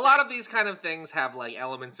lot, a exact. lot of these kind of things have like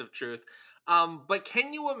elements of truth. But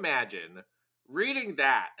can you imagine reading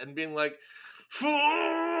that and being like,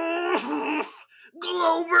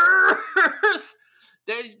 Glober?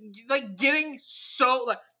 They're like getting so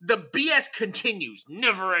like the BS continues,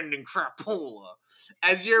 never-ending crapola.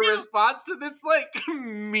 As your Now, response to this like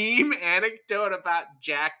meme anecdote about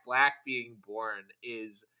Jack Black being born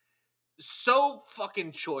is so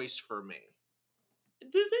fucking choice for me.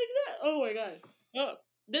 the thing that oh my god, oh,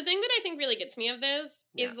 the thing that I think really gets me of this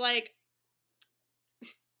Yeah. is like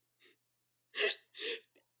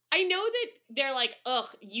I know that they're like,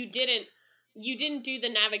 ugh, you didn't do the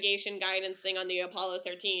navigation guidance thing on the Apollo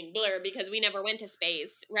 13 blur because we never went to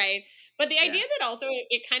space, right? But the idea that also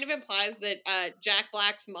it kind of implies that Jack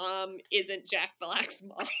Black's mom isn't Jack Black's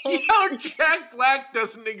mom. Yo, Jack Black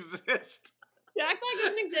doesn't exist. Jack Black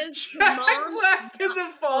doesn't exist. His Jack mom Black is a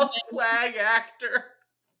false flag actor.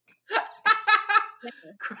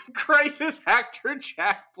 Crisis actor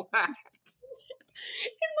Jack Black.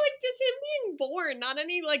 and like just him being born, not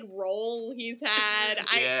any like role he's had.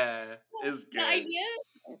 Yeah, it's good.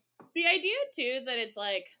 The idea too that it's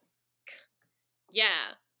like,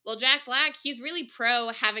 yeah, well, Jack Black, he's really pro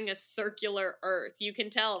having a circular Earth. You can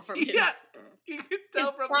tell from his you can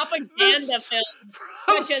tell from propaganda film,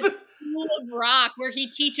 such as School of Rock, where he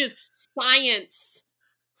teaches science.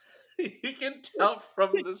 You can tell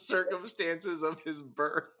from the circumstances of his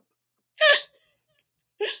birth.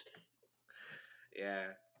 Yeah.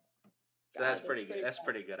 So that's pretty good. That's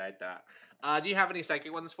pretty good, I thought. Do you have any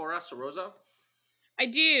psychic ones for us, Rosa? I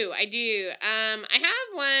do. I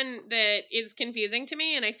have one that is confusing to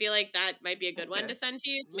me, and I feel like that might be a good one to send to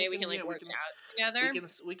you, so maybe we can like work it out together.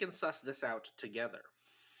 We can suss this out together.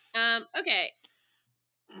 Okay.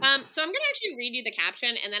 So I'm gonna actually read you the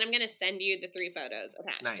caption, and then I'm gonna send you the 3 photos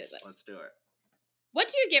attached to this. Let's do it. What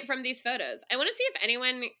do you get from these photos? I want to see if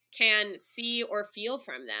anyone can see or feel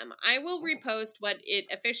from them. I will repost what it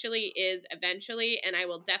officially is eventually, and I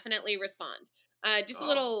will definitely respond. Just a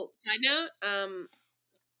little side note.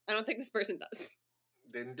 I don't think this person does.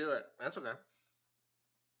 Didn't do it. That's okay.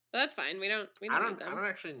 But that's fine. We don't need them. I don't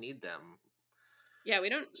actually need them. Yeah, we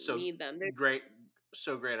don't need them. They're great.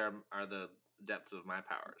 So great are the depths of my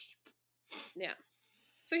powers. Yeah.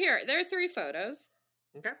 So here, there are 3 photos.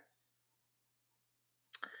 Okay.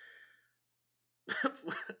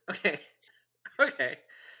 Okay.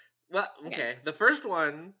 Well, okay. The first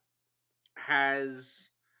one has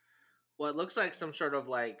what looks like some sort of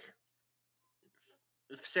like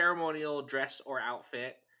ceremonial dress or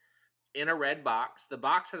outfit in a red box. The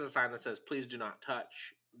box has a sign that says "Please do not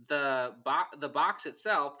touch." The box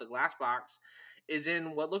itself, the glass box, is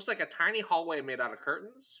in what looks like a tiny hallway made out of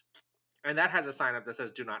curtains, and that has a sign up that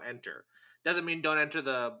says "Do not enter." Doesn't mean don't enter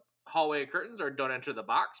the hallway of curtains or don't enter the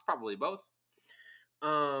box. Probably both.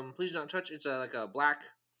 Please do not touch. It's like a black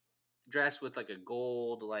dress with like a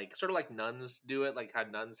gold, like sort of like nuns do it, like how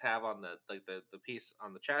nuns have on the like the piece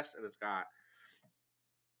on the chest, and it's got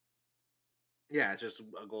it's just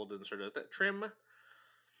a golden sort of trim.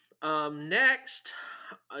 Next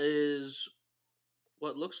is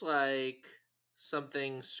what looks like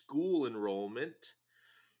something school enrollment.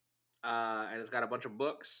 And it's got a bunch of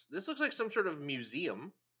books. This looks like some sort of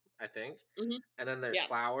museum, I think. Mm-hmm. And then there's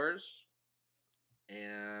flowers.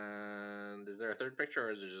 And is there a third picture,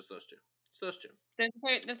 or is it just those 2? It's those 2.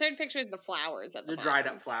 The third picture is the flowers at the bottom. Dried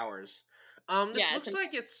up flowers.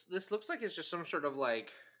 This looks like it's just some sort of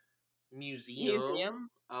like museum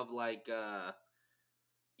of like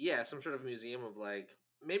some sort of museum of like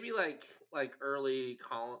maybe like early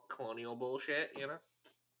colonial bullshit, you know.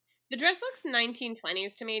 The dress looks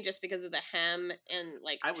 1920s to me just because of the hem and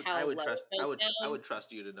like I would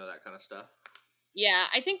trust you to know that kind of stuff. Yeah,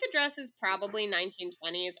 I think the dress is probably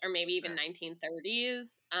 1920s or maybe even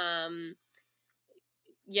 1930s.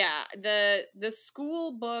 Yeah, the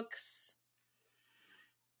school books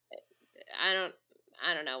I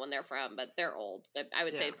don't know when they're from, but they're old. I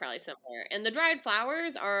would say probably similar. And the dried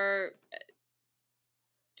flowers are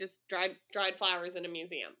just dried flowers in a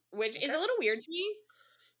museum, which is a little weird to me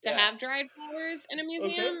to have dried flowers in a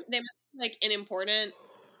museum. They must be like unimportant,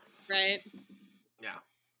 right? Yeah.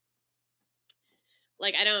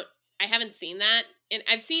 Like I haven't seen that. And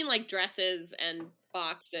I've seen like dresses and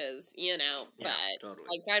boxes, you know, but totally.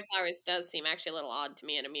 like dried flowers does seem actually a little odd to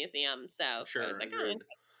me in a museum. So I was like, okay.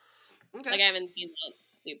 Like I haven't seen that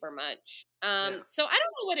super much. So I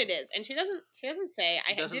don't know what it is, and she doesn't say.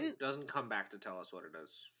 Doesn't come back to tell us what it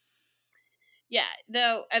is. Yeah,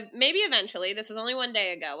 though maybe eventually. This was only one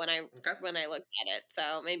day ago Okay. when I looked at it,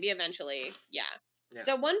 so maybe eventually, yeah. Yeah.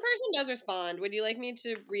 So one person does respond. Would you like me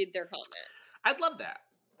to read their comment? I'd love that.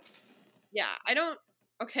 Yeah, I don't.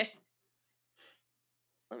 Okay,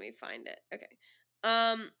 let me find it. Okay,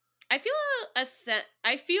 I feel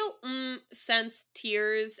I feel sense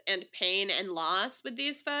tears and pain and loss with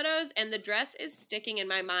these photos, and the dress is sticking in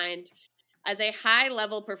my mind as a high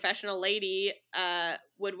level professional lady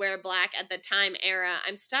would wear black at the time era.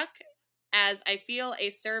 I'm stuck as I feel a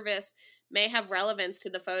service may have relevance to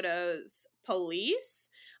the photo's police.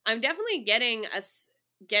 I'm definitely getting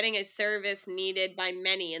a service needed by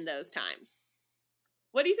many in those times.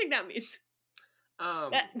 What do you think that means?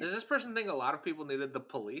 That, Does this person think a lot of people needed the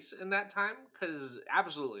police in that time? Because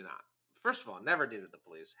absolutely not. First of all, never needed the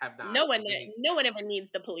police. Have not. Continue. no one ever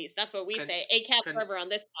needs the police. That's what we Con, say. A cat con, forever on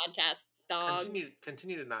this podcast, dogs.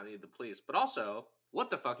 continue to not need the police. But also,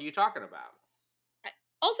 what the fuck are you talking about?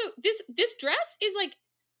 Also, this dress is like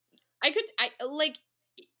I like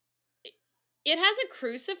it has a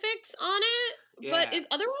crucifix on it, but Yeah. is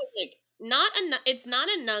otherwise like not it's not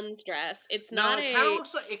a nun's dress. It's No, not a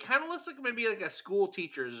it kind of looks like maybe like a school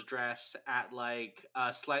teacher's dress at like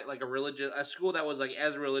a slight like a school that was like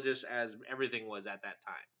as religious as everything was at that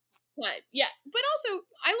time. but yeah, but also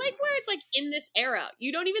I like where it's like in this era.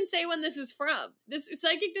 You don't even say when this is from. This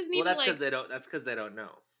psychic doesn't Well, even that's like because they don't. That's because they don't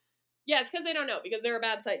know. yeah, it's because they don't know because they're a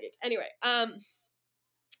bad psychic. Anyway,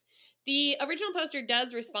 the original poster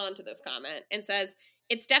does respond to this comment and says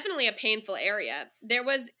it's definitely a painful area. There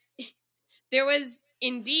was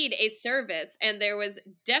indeed a service, and there was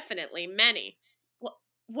definitely many.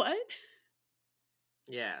 What?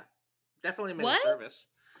 Yeah, definitely many What? service.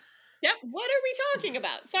 Yep. What are we talking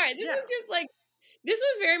about? Sorry, this Yeah, was just like this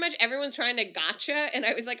was very much everyone's trying to gotcha, and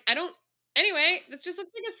I was like, I don't. Anyway, this just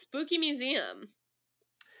looks like a spooky museum.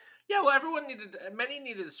 yeah. Well, everyone needed. Many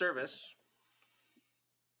needed service.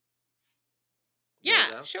 Yeah,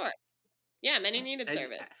 Rosa, sure. Yeah, many needed and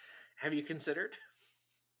service. have you considered?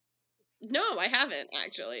 No, I haven't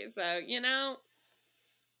actually. So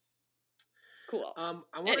cool. I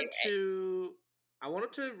wanted Anyway, to. I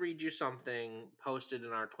wanted to read you something posted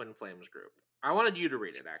in our Twin Flames group. I wanted you to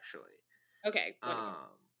read it actually. okay, wonderful. Um,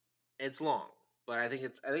 it's long, but I think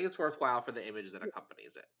it's worthwhile for the image that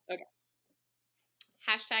accompanies it. Okay.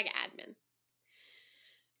 Hashtag admin.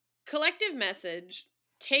 Collective message.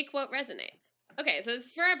 Take what resonates. Okay, so this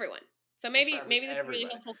is for everyone. So It's for maybe this is really everybody.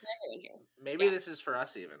 helpful for everyone here. Maybe Yeah, this is for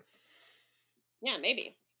us even. yeah,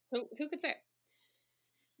 maybe. Who could say?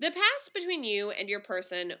 The past between you and your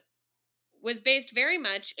person was based very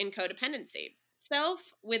much in codependency.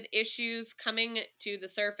 Self with issues coming to the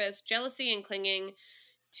surface, jealousy and clinging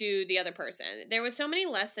to the other person. There was so many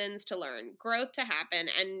lessons to learn, growth to happen,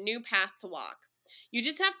 and new path to walk. You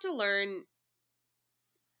just have to learn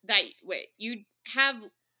that you have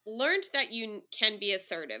learned that you can be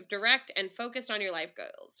assertive, direct, and focused on your life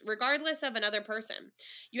goals, regardless of another person.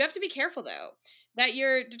 You have to be careful, though, that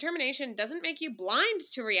your determination doesn't make you blind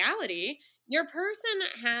to reality. Your person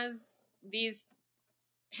these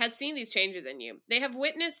has seen these changes in you. They have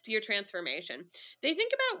witnessed your transformation. They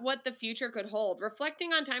think about what the future could hold,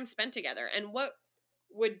 reflecting on time spent together and what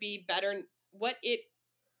would be better, what it,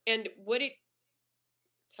 and would it,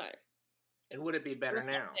 sorry, And would it be better now?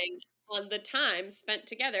 reflecting on the time spent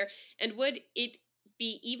together and would it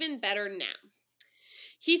be even better now.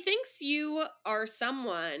 He thinks you are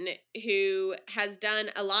someone who has done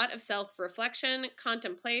a lot of self reflection,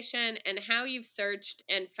 contemplation, and how you've searched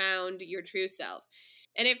and found your true self.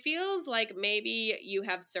 And it feels like maybe you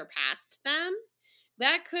have surpassed them.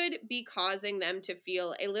 That could be causing them to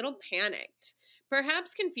feel a little panicked,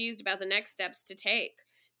 perhaps confused about the next steps to take.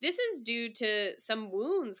 This is due to some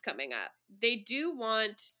wounds coming up. They do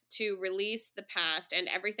want to release the past and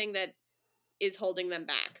everything that is holding them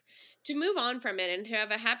back. To move on from it and to have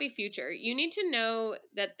a happy future, you need to know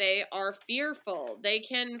that they are fearful. They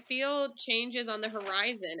can feel changes on the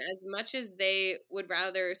horizon as much as they would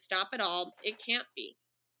rather stop it all. It can't be.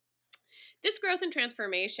 This growth and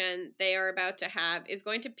transformation they are about to have is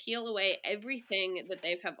going to peel away everything that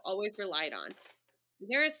they have always relied on. Is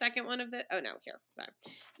there a second one of the? Oh no, here. Sorry.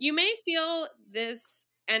 You may feel this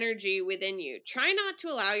energy within you. Try not to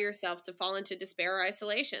allow yourself to fall into despair or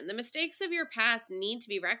isolation. The mistakes of your past need to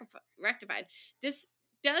be rectified.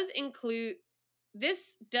 Does include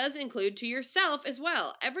this does include to yourself as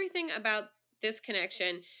well. Everything about this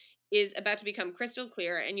connection is about to become crystal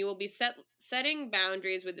clear, and you will be setting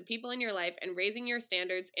boundaries with the people in your life and raising your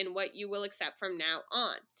standards in what you will accept from now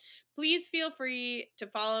on. Please feel free to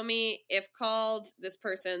follow me if called, this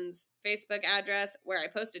person's Facebook address, where I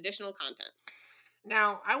post additional content.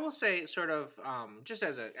 Now, I will say, sort of, just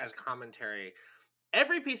as commentary,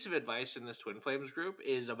 every piece of advice in this Twin Flames group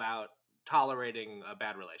is about tolerating a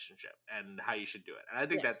bad relationship and how you should do it. And I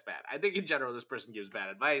think Yeah. that's bad. I think in general this person gives bad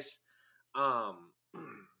advice. Um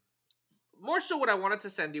More so what I wanted to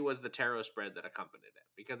send you was the tarot spread that accompanied it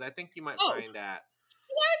because I think you might Oh, find that I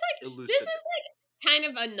was like, this elucidative. is like kind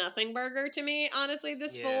of a nothing burger to me, honestly.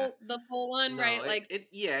 Yeah. The full one, No, right? Like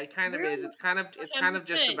it kind of we're is. almost It's ten kind of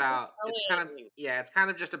just percent about going. it's kind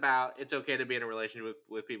of just about it's okay to be in a relationship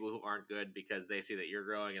with people who aren't good because they see that you're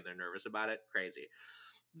growing and they're nervous about it. Crazy.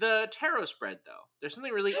 The tarot spread though. There's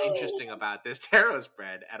something really interesting about this tarot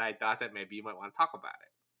spread and I thought that maybe you might want to talk about it.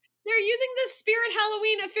 They're using the Spirit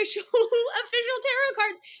Halloween official official tarot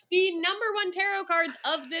cards, the number one tarot cards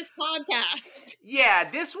of this podcast. Yeah,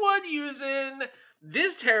 this one using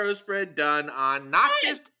this tarot spread done on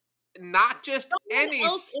Yes, not just someone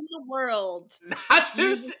else in the world not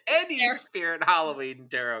uses just any tarot. Spirit Halloween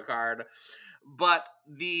tarot card, but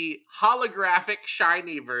the holographic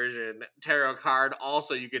shiny version tarot card.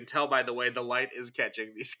 Also, you can tell by the way the light is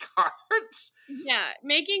catching these cards. Yeah,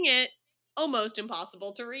 making it almost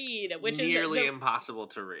impossible to read, Nearly impossible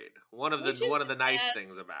to read. which is One of the the nice best.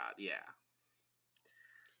 things about, yeah.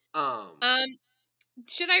 Um Um,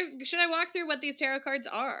 should I walk through what these tarot cards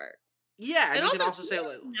are? yeah, and And you can also, also do say a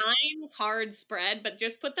like 9 card spread, but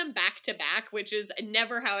just put them back to back, which is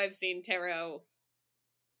never how I've seen tarot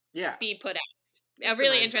yeah, be put out. A it's the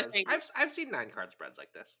really 9 cards. interesting. I've seen 9 card spreads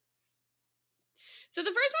like this. So the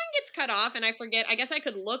first one gets cut off, and I forget. I guess I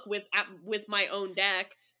could look with my own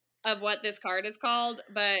deck of what this card is called,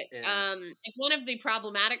 but Yeah. it's one of the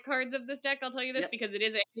problematic cards of this deck. I'll tell you this Yep. because it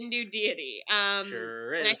is a Hindu deity.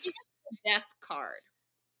 Sure And I is. think it's the death card.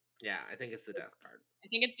 Yeah, I think it's the death card. I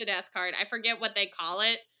think it's the death card. I forget what they call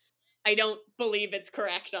it. I don't believe it's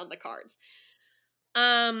correct on the cards.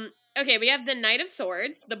 Okay, we have the Knight of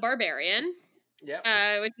Swords, the Barbarian, Yep.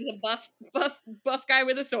 which is a buff guy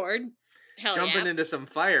with a sword. Hell Jumping yeah. into some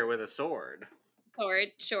fire with a sword. Sword,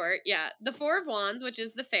 sure, yeah. The Four of Wands, which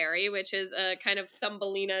is the fairy, which is a kind of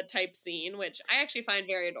Thumbelina type scene, which I actually find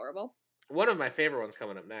very adorable. One of my favorite ones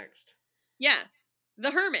coming up next. Yeah.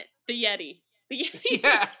 The Hermit, the Yeti. The Yeti.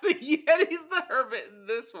 Yeah, the Yeti's the hermit in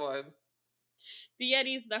this one. The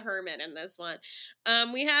Yeti's the Hermit in this one.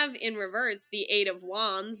 We have in reverse the Eight of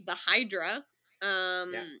Wands, the Hydra.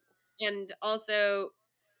 Yeah. And also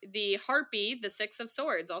the Harpy, the Six of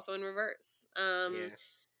Swords, also in reverse. Yeah.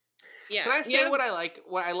 Yeah. Can I We say have, what I like?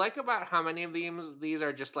 What I like about how many of these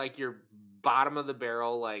are just like your bottom of the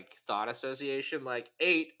barrel like thought association, like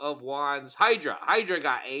 8 of Wands, Hydra. Hydra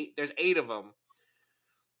got 8. There's 8 of them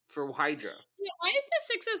for Hydra. yeah, why is the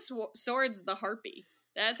Six of Swords the Harpy?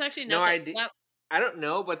 That's actually No nothing. idea. I don't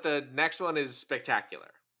know, but the next one is spectacular.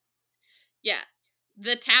 Yeah.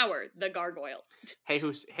 The Tower, the Gargoyle. Hey,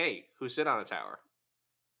 who sit on a tower?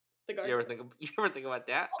 The You Gargoyle. You ever think about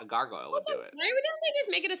that? A gargoyle would Also, do it. why don't they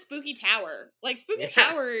just make it a spooky tower? Like spooky Yeah.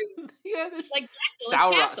 towers, Yeah, there's like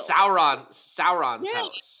Dracula's castle. Sauron's Yeah.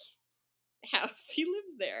 house. House. He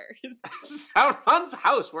lives there. Sauron's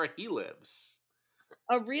house where he lives.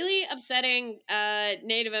 A really upsetting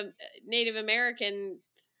Native American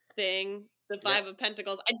thing. The Five of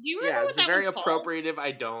Pentacles. Do you remember Yeah, what it's that very one's called? appropriative.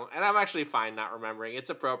 I don't, and I'm actually fine not remembering. It's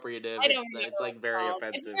appropriative. I don't remember It's what like it's very called.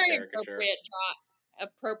 It's a offensive very caricature.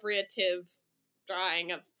 appropriative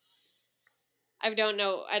drawing of. I don't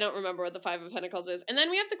know. I don't remember what the Five of Pentacles is. And then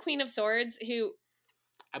we have the Queen of Swords, who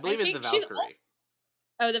I I believe is the think she's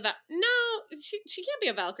Valkyrie. also, no, she can't be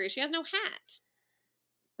a Valkyrie. She has no hat.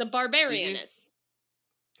 The Did you? Barbarianess.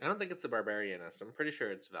 I don't think it's the Barbarianess. I'm pretty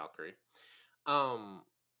sure it's Valkyrie.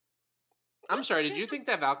 I'm What? sorry. She Did has you no. think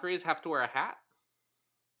that Valkyries have to wear a hat?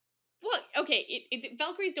 Well, okay,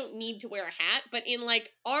 Valkyries don't need to wear a hat, but in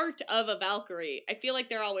like art of a Valkyrie, I feel like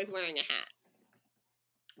they're always wearing a hat.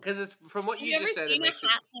 Because it's from what Have you you ever just said, it seen a makes it.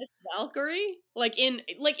 hatless Valkyrie? Like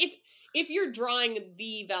if you're drawing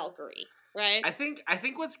the Valkyrie, right? I think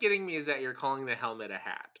what's getting me is that you're calling the helmet a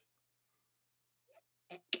hat.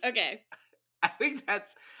 Okay, I think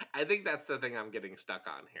that's the thing I'm getting stuck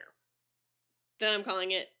on here. then I'm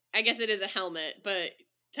calling it. I guess it is a helmet, but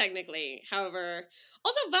technically, however,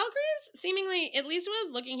 also Valkyries seemingly, at least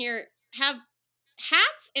when looking here, have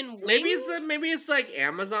hats and wings. Maybe it's like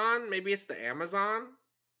Amazon. Maybe it's the Amazon.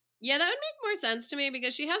 Yeah, that would make more sense to me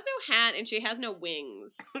because she has no hat and she has no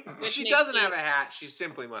wings. Which She makes doesn't me, have a hat. She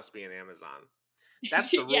simply must be an Amazon.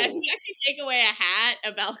 That's the rule. yeah, if you actually take away a hat,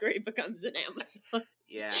 a Valkyrie becomes an Amazon.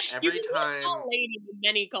 Yeah, You every can be a time tall lady in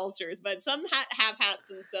many cultures, but some have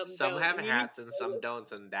hats and some some don't. have And hats and some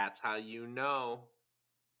don't, and that's how you know.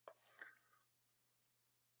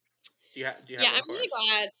 Do you have yeah, one I'm for really us?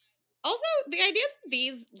 glad. Also, the idea that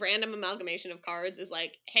these random amalgamation of cards is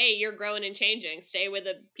like, hey, you're growing and changing, stay with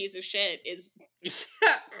a piece of shit is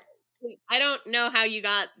Yeah. I don't know how you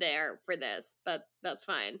got there for this, but that's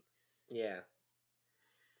fine. Yeah.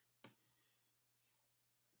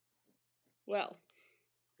 Well,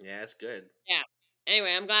 Yeah, it's good. yeah.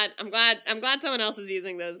 Anyway, I'm glad someone else is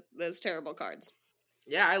using those terrible cards.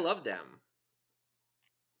 Yeah, I love them.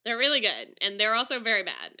 They're really good, and they're also very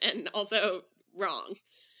bad, and also wrong.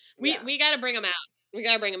 Yeah. We got to bring them out. We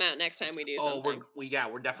got to bring them out next time we do Oh, something.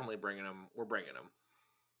 we're definitely bringing them. We're bringing them.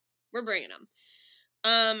 We're bringing them.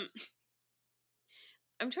 I'm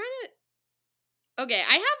trying to. Okay,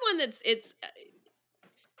 I have one that's it's.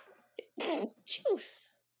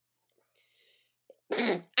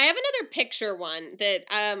 I have another picture one that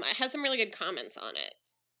has some really good comments on it.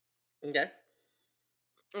 Okay.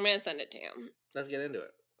 I'm gonna send it to you. Let's get into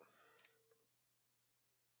it.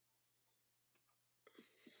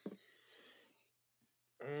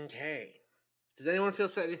 Okay. Does anyone feel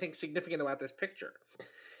anything significant about this picture?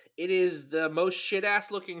 It is the most shit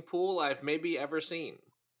ass looking pool I've maybe ever seen.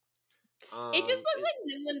 It just looks It, like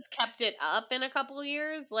no one's kept it up in a couple of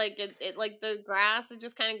years. Like it like the grass is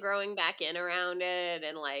just kind of growing back in around it,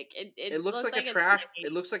 and like it it looks looks like a like it's trash. It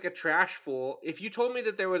maybe. looks like a trash pool. If you told me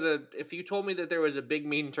that there was a big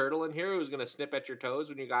mean turtle in here who was gonna snip at your toes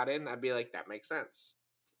when you got in, I'd be like, that makes sense.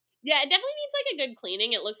 Yeah, it definitely needs like a good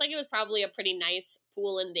cleaning. It looks like it was probably a pretty nice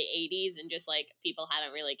pool in the 80s, and just like people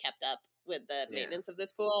hadn't really kept up with the Yeah. maintenance of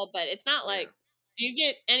this pool. But it's not Yeah. like. Do you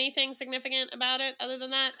get anything significant about it other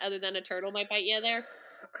than that? Other than a turtle might bite you there?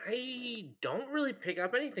 I don't really pick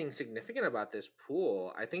up anything significant about this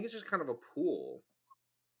pool. I think it's just kind of a pool.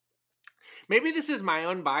 Maybe this is my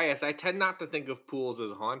own bias. I tend not to think of pools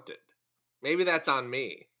as haunted. Maybe that's on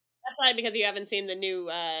me. That's probably because you haven't seen the new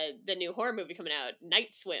horror movie coming out,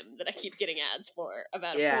 Night Swim, that I keep getting ads for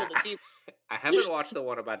about a Yeah. pool that's evil. I haven't watched the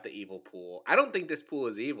one about the evil pool. I don't think this pool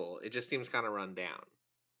is evil. It just seems kind of run down.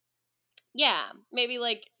 Yeah, maybe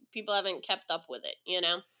like people haven't kept up with it, you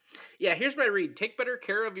know? Yeah, here's my read. Take better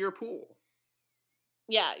care of your pool.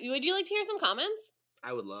 Yeah, would you like to hear some comments?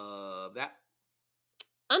 I would love that.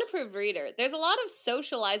 Unapproved reader. There's a lot of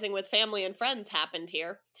socializing with family and friends happened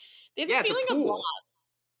here. There's a Yeah, it's a feeling of pool. loss.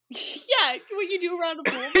 Yeah, what you do around a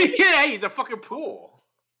pool. Yeah, it's a fucking pool.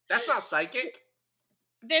 That's not psychic.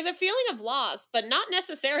 There's a feeling of loss, but not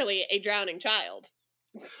necessarily a drowning child.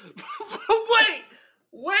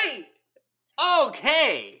 Wait.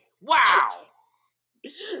 Okay. Wow.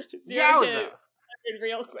 0 to Yowza. 100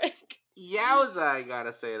 real quick. Yowza, I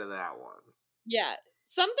gotta say to that one. Yeah.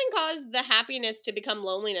 Something caused the happiness to become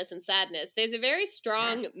loneliness and sadness. There's a very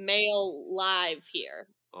strong male live here.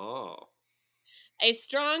 Oh. A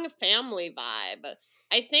strong family vibe.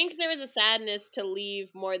 I think there was a sadness to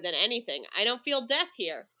leave more than anything. I don't feel death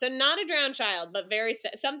here. So not a drowned child, but very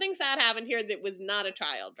something sad happened here that was not a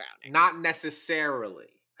child drowning. Not necessarily,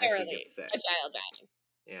 I think Barely it's said. a child drowning.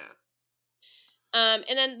 Yeah.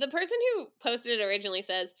 And then the person who posted it originally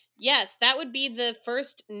says, yes, that would be the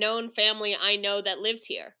first known family I know that lived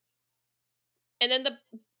here. And then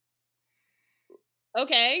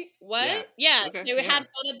okay, what? Yeah, Okay, they had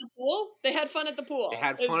fun at the pool. They had fun at the pool. They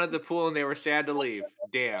had fun at the pool and they were sad to leave.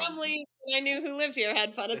 Damn. Family I knew who lived here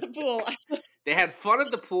had fun at the pool. They had fun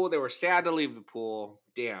at the pool. They were sad to leave the pool.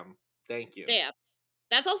 Damn. Thank you. Damn.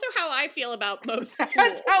 That's also how I feel about most pools.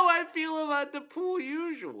 That's how I feel about the pool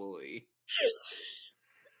usually.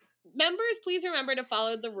 Members, please remember to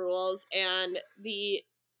follow the rules and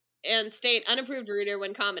state unapproved reader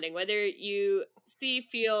when commenting. Whether you see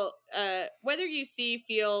feel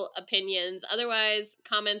opinions. Otherwise,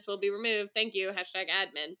 comments will be removed. Thank you.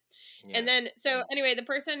 #admin. Yeah. And then, so anyway, the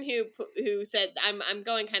person who said, I'm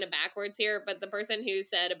going kind of backwards here, but the person who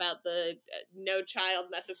said about the no child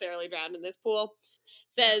necessarily drowned in this pool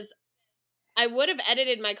says, I would have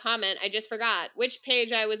edited my comment. I just forgot which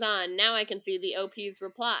page I was on. Now I can see the OP's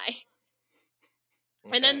reply.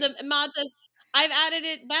 Okay. And then the mod says, I've added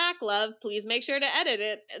it back, love. Please make sure to edit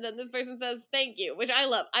it. And then this person says, thank you, which I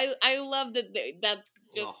love. I love that that's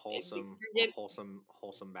just wholesome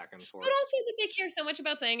back and forth. But also that they care so much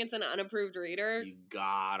about saying it's an unapproved reader. You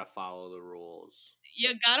gotta follow the rules.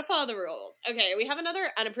 You gotta follow the rules. Okay, we have another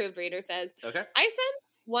unapproved reader says, okay. I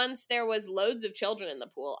sensed once there was loads of children in the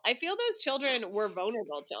pool. I feel those children were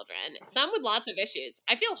vulnerable children. Some with lots of issues.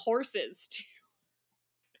 I feel horses, too.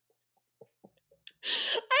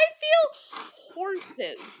 I feel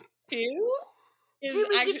horses, too. Jimmy,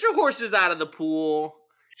 get your horses out of the pool.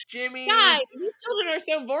 Jimmy. God, these children are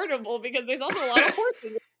so vulnerable because there's also a lot of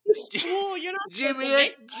horses. this pool. You're not supposed to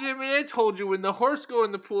mix. Jimmy, I told you when the horse go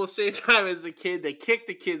in the pool same time as the kid, they kick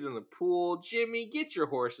the kids in the pool. Jimmy, get your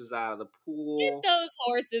horses out of the Get pool. those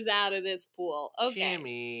horses out of this pool. Okay.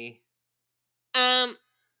 Jimmy. Um.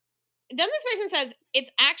 Then this person says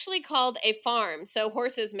it's actually called a farm, so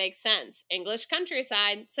horses make sense. English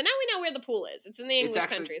countryside. So now we know where the pool is. It's in the English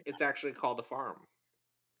countryside. It's actually called a farm.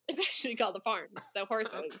 It's actually called a farm, so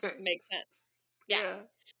horses Okay. make sense. Yeah.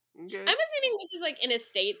 Yeah. Okay. I'm assuming this is like in a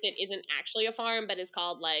state that isn't actually a farm, but is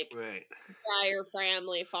called like Right. Dryer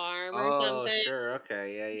Family Farm or Oh, something. sure.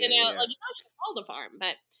 Okay. Yeah, You yeah, know, yeah. like it's actually called a farm,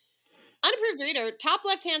 but unapproved reader, top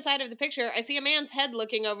left hand side of the picture, I see a man's head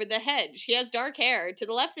looking over the hedge. He has dark hair. To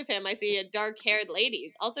the left of him, I see a dark haired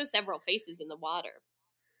lady. Also, several faces in the water.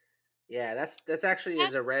 Yeah, that's actually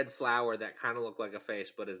is a red flower that kind of look like a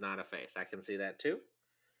face, but is not a face. I can see that too.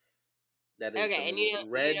 That is Okay, and some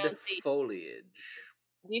you red don't see. foliage.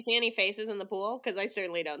 Do you see any faces in the pool? Because I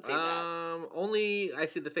certainly don't see that. Only I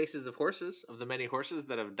see the faces of horses, of the many horses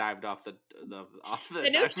that have dived off the I know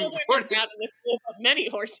diving children board. have drowned in this pool, but many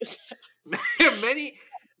horses. Many.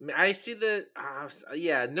 I see the.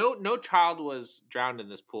 Yeah, no child was drowned in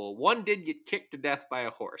this pool. One did get kicked to death by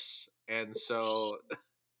a horse, and so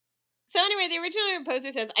So anyway, the original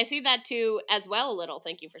poster says, "I see that too as well. A little.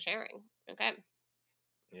 Thank you for sharing." Okay.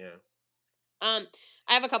 yeah. I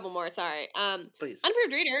have a couple more. Sorry. Please.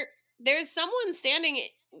 Unapproved reader. There's someone standing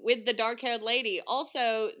with the dark-haired lady.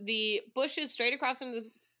 Also, the bushes straight across from the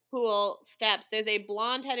pool steps. There's a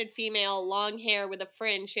blonde-headed female, long hair with a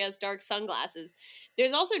fringe. She has dark sunglasses.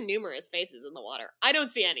 There's also numerous faces in the water. I don't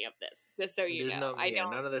see any of this. Just so you There's know, no. I Yeah,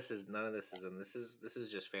 don't. none of this is in. This is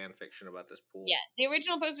just fan fiction about this pool. Yeah, the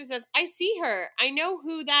original poster says, "I see her. I know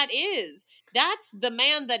who that is. That's the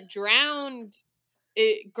man that drowned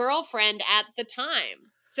girlfriend at the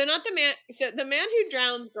time." So not the man. So the man who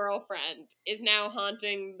drowns girlfriend is now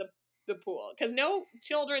haunting the pool because no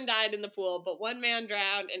children died in the pool, but one man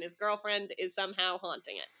drowned and his girlfriend is somehow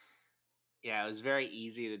haunting it. Yeah, it was very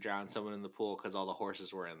easy to drown someone in the pool because all the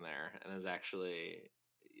horses were in there, and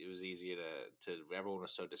it was easy to everyone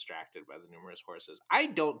was so distracted by the numerous horses. I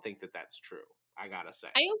don't think that that's true. I gotta say.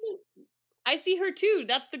 I see her too.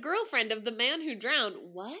 That's the girlfriend of the man who drowned.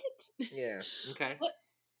 What? Yeah. Okay. What?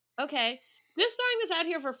 Okay. Just throwing this out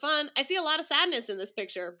here for fun. I see a lot of sadness in this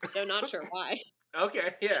picture, though not sure why.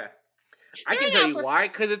 Okay. Yeah. I can Throwing tell it out you for why,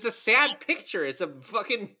 because it's a sad picture. It's a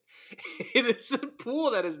fucking. It is a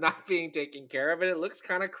pool that is not being taken care of, and it looks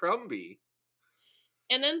kind of crumby.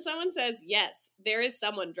 And then someone says, "Yes, there is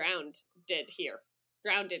someone drowned here.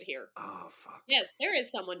 Drowned here. Oh fuck. Yes, there is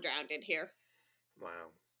someone drowned here."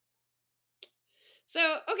 Wow. So,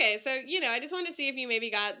 okay, so, I just wanted to see if you maybe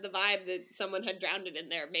got the vibe that someone had drowned in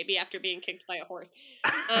there, maybe after being kicked by a horse.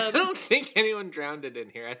 I don't think anyone drowned it in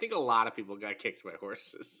here. I think a lot of people got kicked by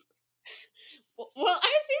horses. Well,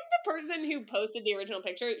 I assume the person who posted the original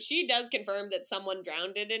picture, she does confirm that someone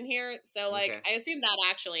drowned it in here. So, like, Okay. I assume that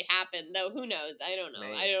actually happened, though who knows? I don't know.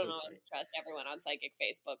 Maybe. I don't always trust everyone on Psychic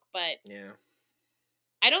Facebook, but Yeah.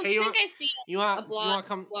 I don't Hey, think I see a you blonde want to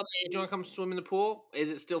come? woman. Do you want to come swim in the pool? Is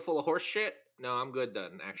it still full of horse shit? No, I'm good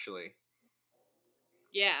done. Actually.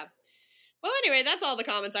 Yeah. Well, anyway, that's all the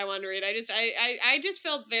comments I wanted to read. I just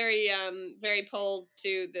felt very pulled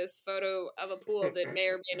to this photo of a pool that may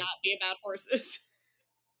or may not be about horses.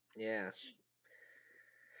 Yeah.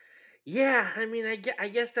 Yeah. I mean, I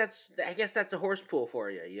guess that's a horse pool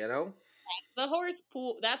for you. You know. The horse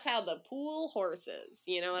pool. That's how the pool horses.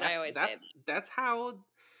 You know what I always say. That's how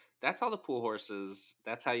the pool horses.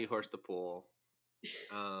 That's how you horse the pool.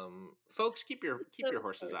 Folks, keep your Those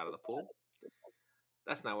horses out of the horses. pool.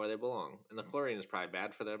 That's not where they belong, and the chlorine is probably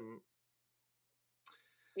bad for them.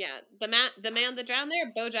 Yeah, the man that drowned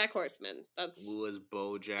there, BoJack Horseman. Who was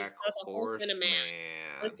BoJack both a horse and a man.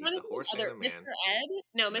 I was Horseman? trying He's to a think horse of and other a man. Mr. Ed.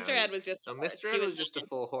 No, Mr. Ed was just a horse. Mr. Ed was just a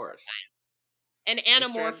full horse. An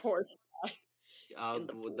anamorph horse. In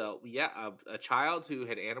the pool. A child who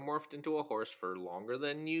had anamorphed into a horse for longer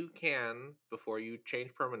than you can before you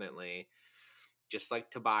change permanently, just like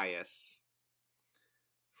Tobias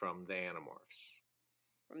from the Animorphs.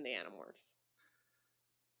 From the Animorphs.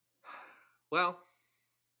 Well,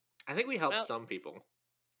 I think we helped some people.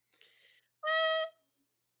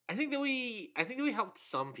 I think that we helped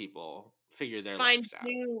some people figure their find lives out.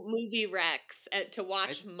 new movie recs to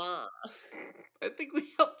watch Ma. I think we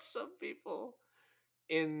helped some people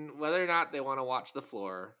in whether or not they want to watch The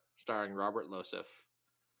Floor, starring Robert Losif.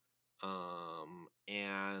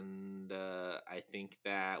 And I think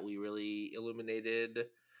that we really illuminated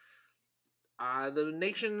the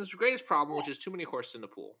nation's greatest problem, which is too many horses in the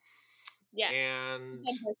pool. Yeah, and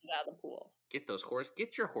get horses out of the pool.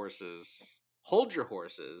 Get your horses hold your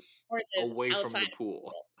horses Horses away from outside the of the pool.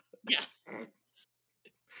 pool. Yeah.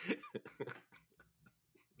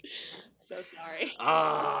 So sorry.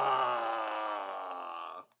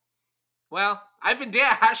 Well, I've been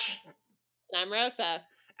Dash, And I'm Rosa.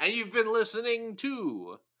 and you've been listening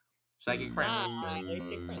to Psychic Friends.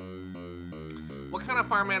 Friends. What kind of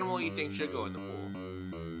farm animal you think should go in the pool?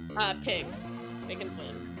 Pigs. They can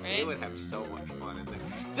swim, right? They would have so much fun in there.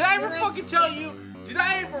 Did I ever fucking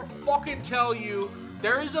tell you?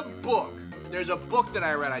 There is a book. There's a book that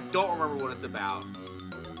I read. I don't remember what it's about.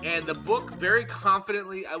 And the book very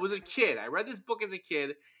confidently, I was a kid. I read this book as a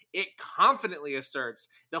kid. It confidently asserts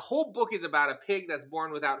the whole book is about a pig that's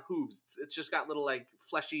born without hooves. It's just got little like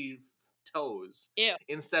fleshy toes Ew.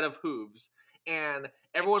 instead of hooves. And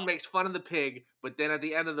everyone makes fun of the pig, but then at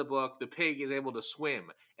the end of the book, the pig is able to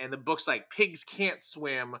swim. And the book's like, pigs can't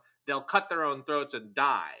swim. They'll cut their own throats and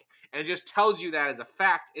die. And it just tells you that as a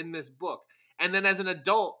fact in this book. And then as an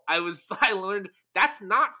adult, I learned that's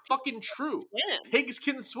not fucking true. Swim. Pigs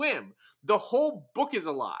can swim. The whole book is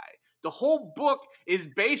a lie. The whole book is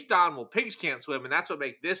based on, well, pigs can't swim, and that's what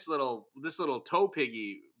makes this little toe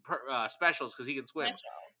piggy specials, because he can swim. Special.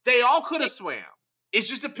 They all could have swam. It's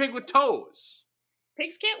just a pig with toes.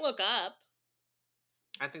 Pigs can't look up.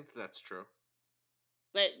 I think that's true.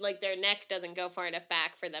 But like their neck doesn't go far enough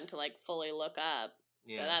back for them to like fully look up.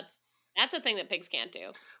 Yeah. So that's a thing that pigs can't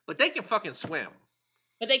do. But they can fucking swim.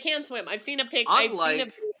 But they can swim. I've seen a pig.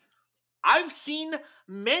 I've seen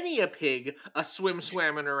many a pig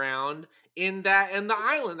swimming around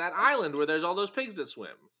that island where there's all those pigs that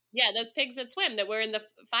swim. Yeah, those pigs that swim that were in the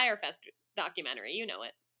Firefest documentary. You know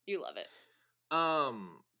it. You love it. I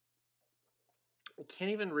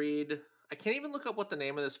can't even look up what the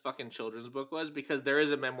name of this fucking children's book was, because there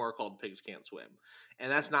is a memoir called Pigs Can't Swim. And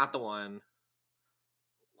that's not the one.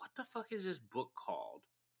 What the fuck is this book called?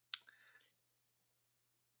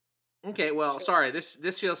 Okay, well, sure. Sorry, this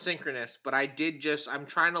feels synchronous, but I'm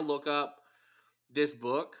trying to look up this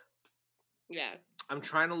book. Yeah. I'm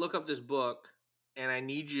trying to look up this book, and I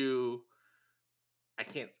need you. I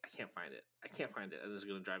can't find it. And this is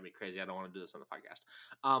going to drive me crazy. I don't want to do this on the podcast.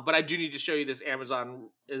 But I do need to show you this Amazon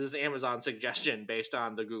suggestion based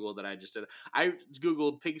on the Google that I just did. I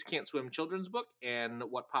Googled Pigs Can't Swim children's book, and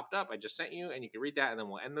what popped up, I just sent you, and you can read that, and then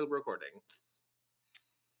we'll end the recording.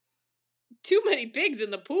 Too many pigs in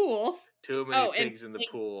the pool. Too many pigs in the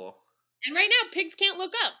pool. And right now, pigs can't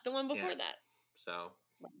look up. The one before that. So,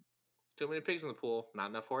 too many pigs in the pool. Not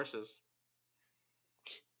enough horses.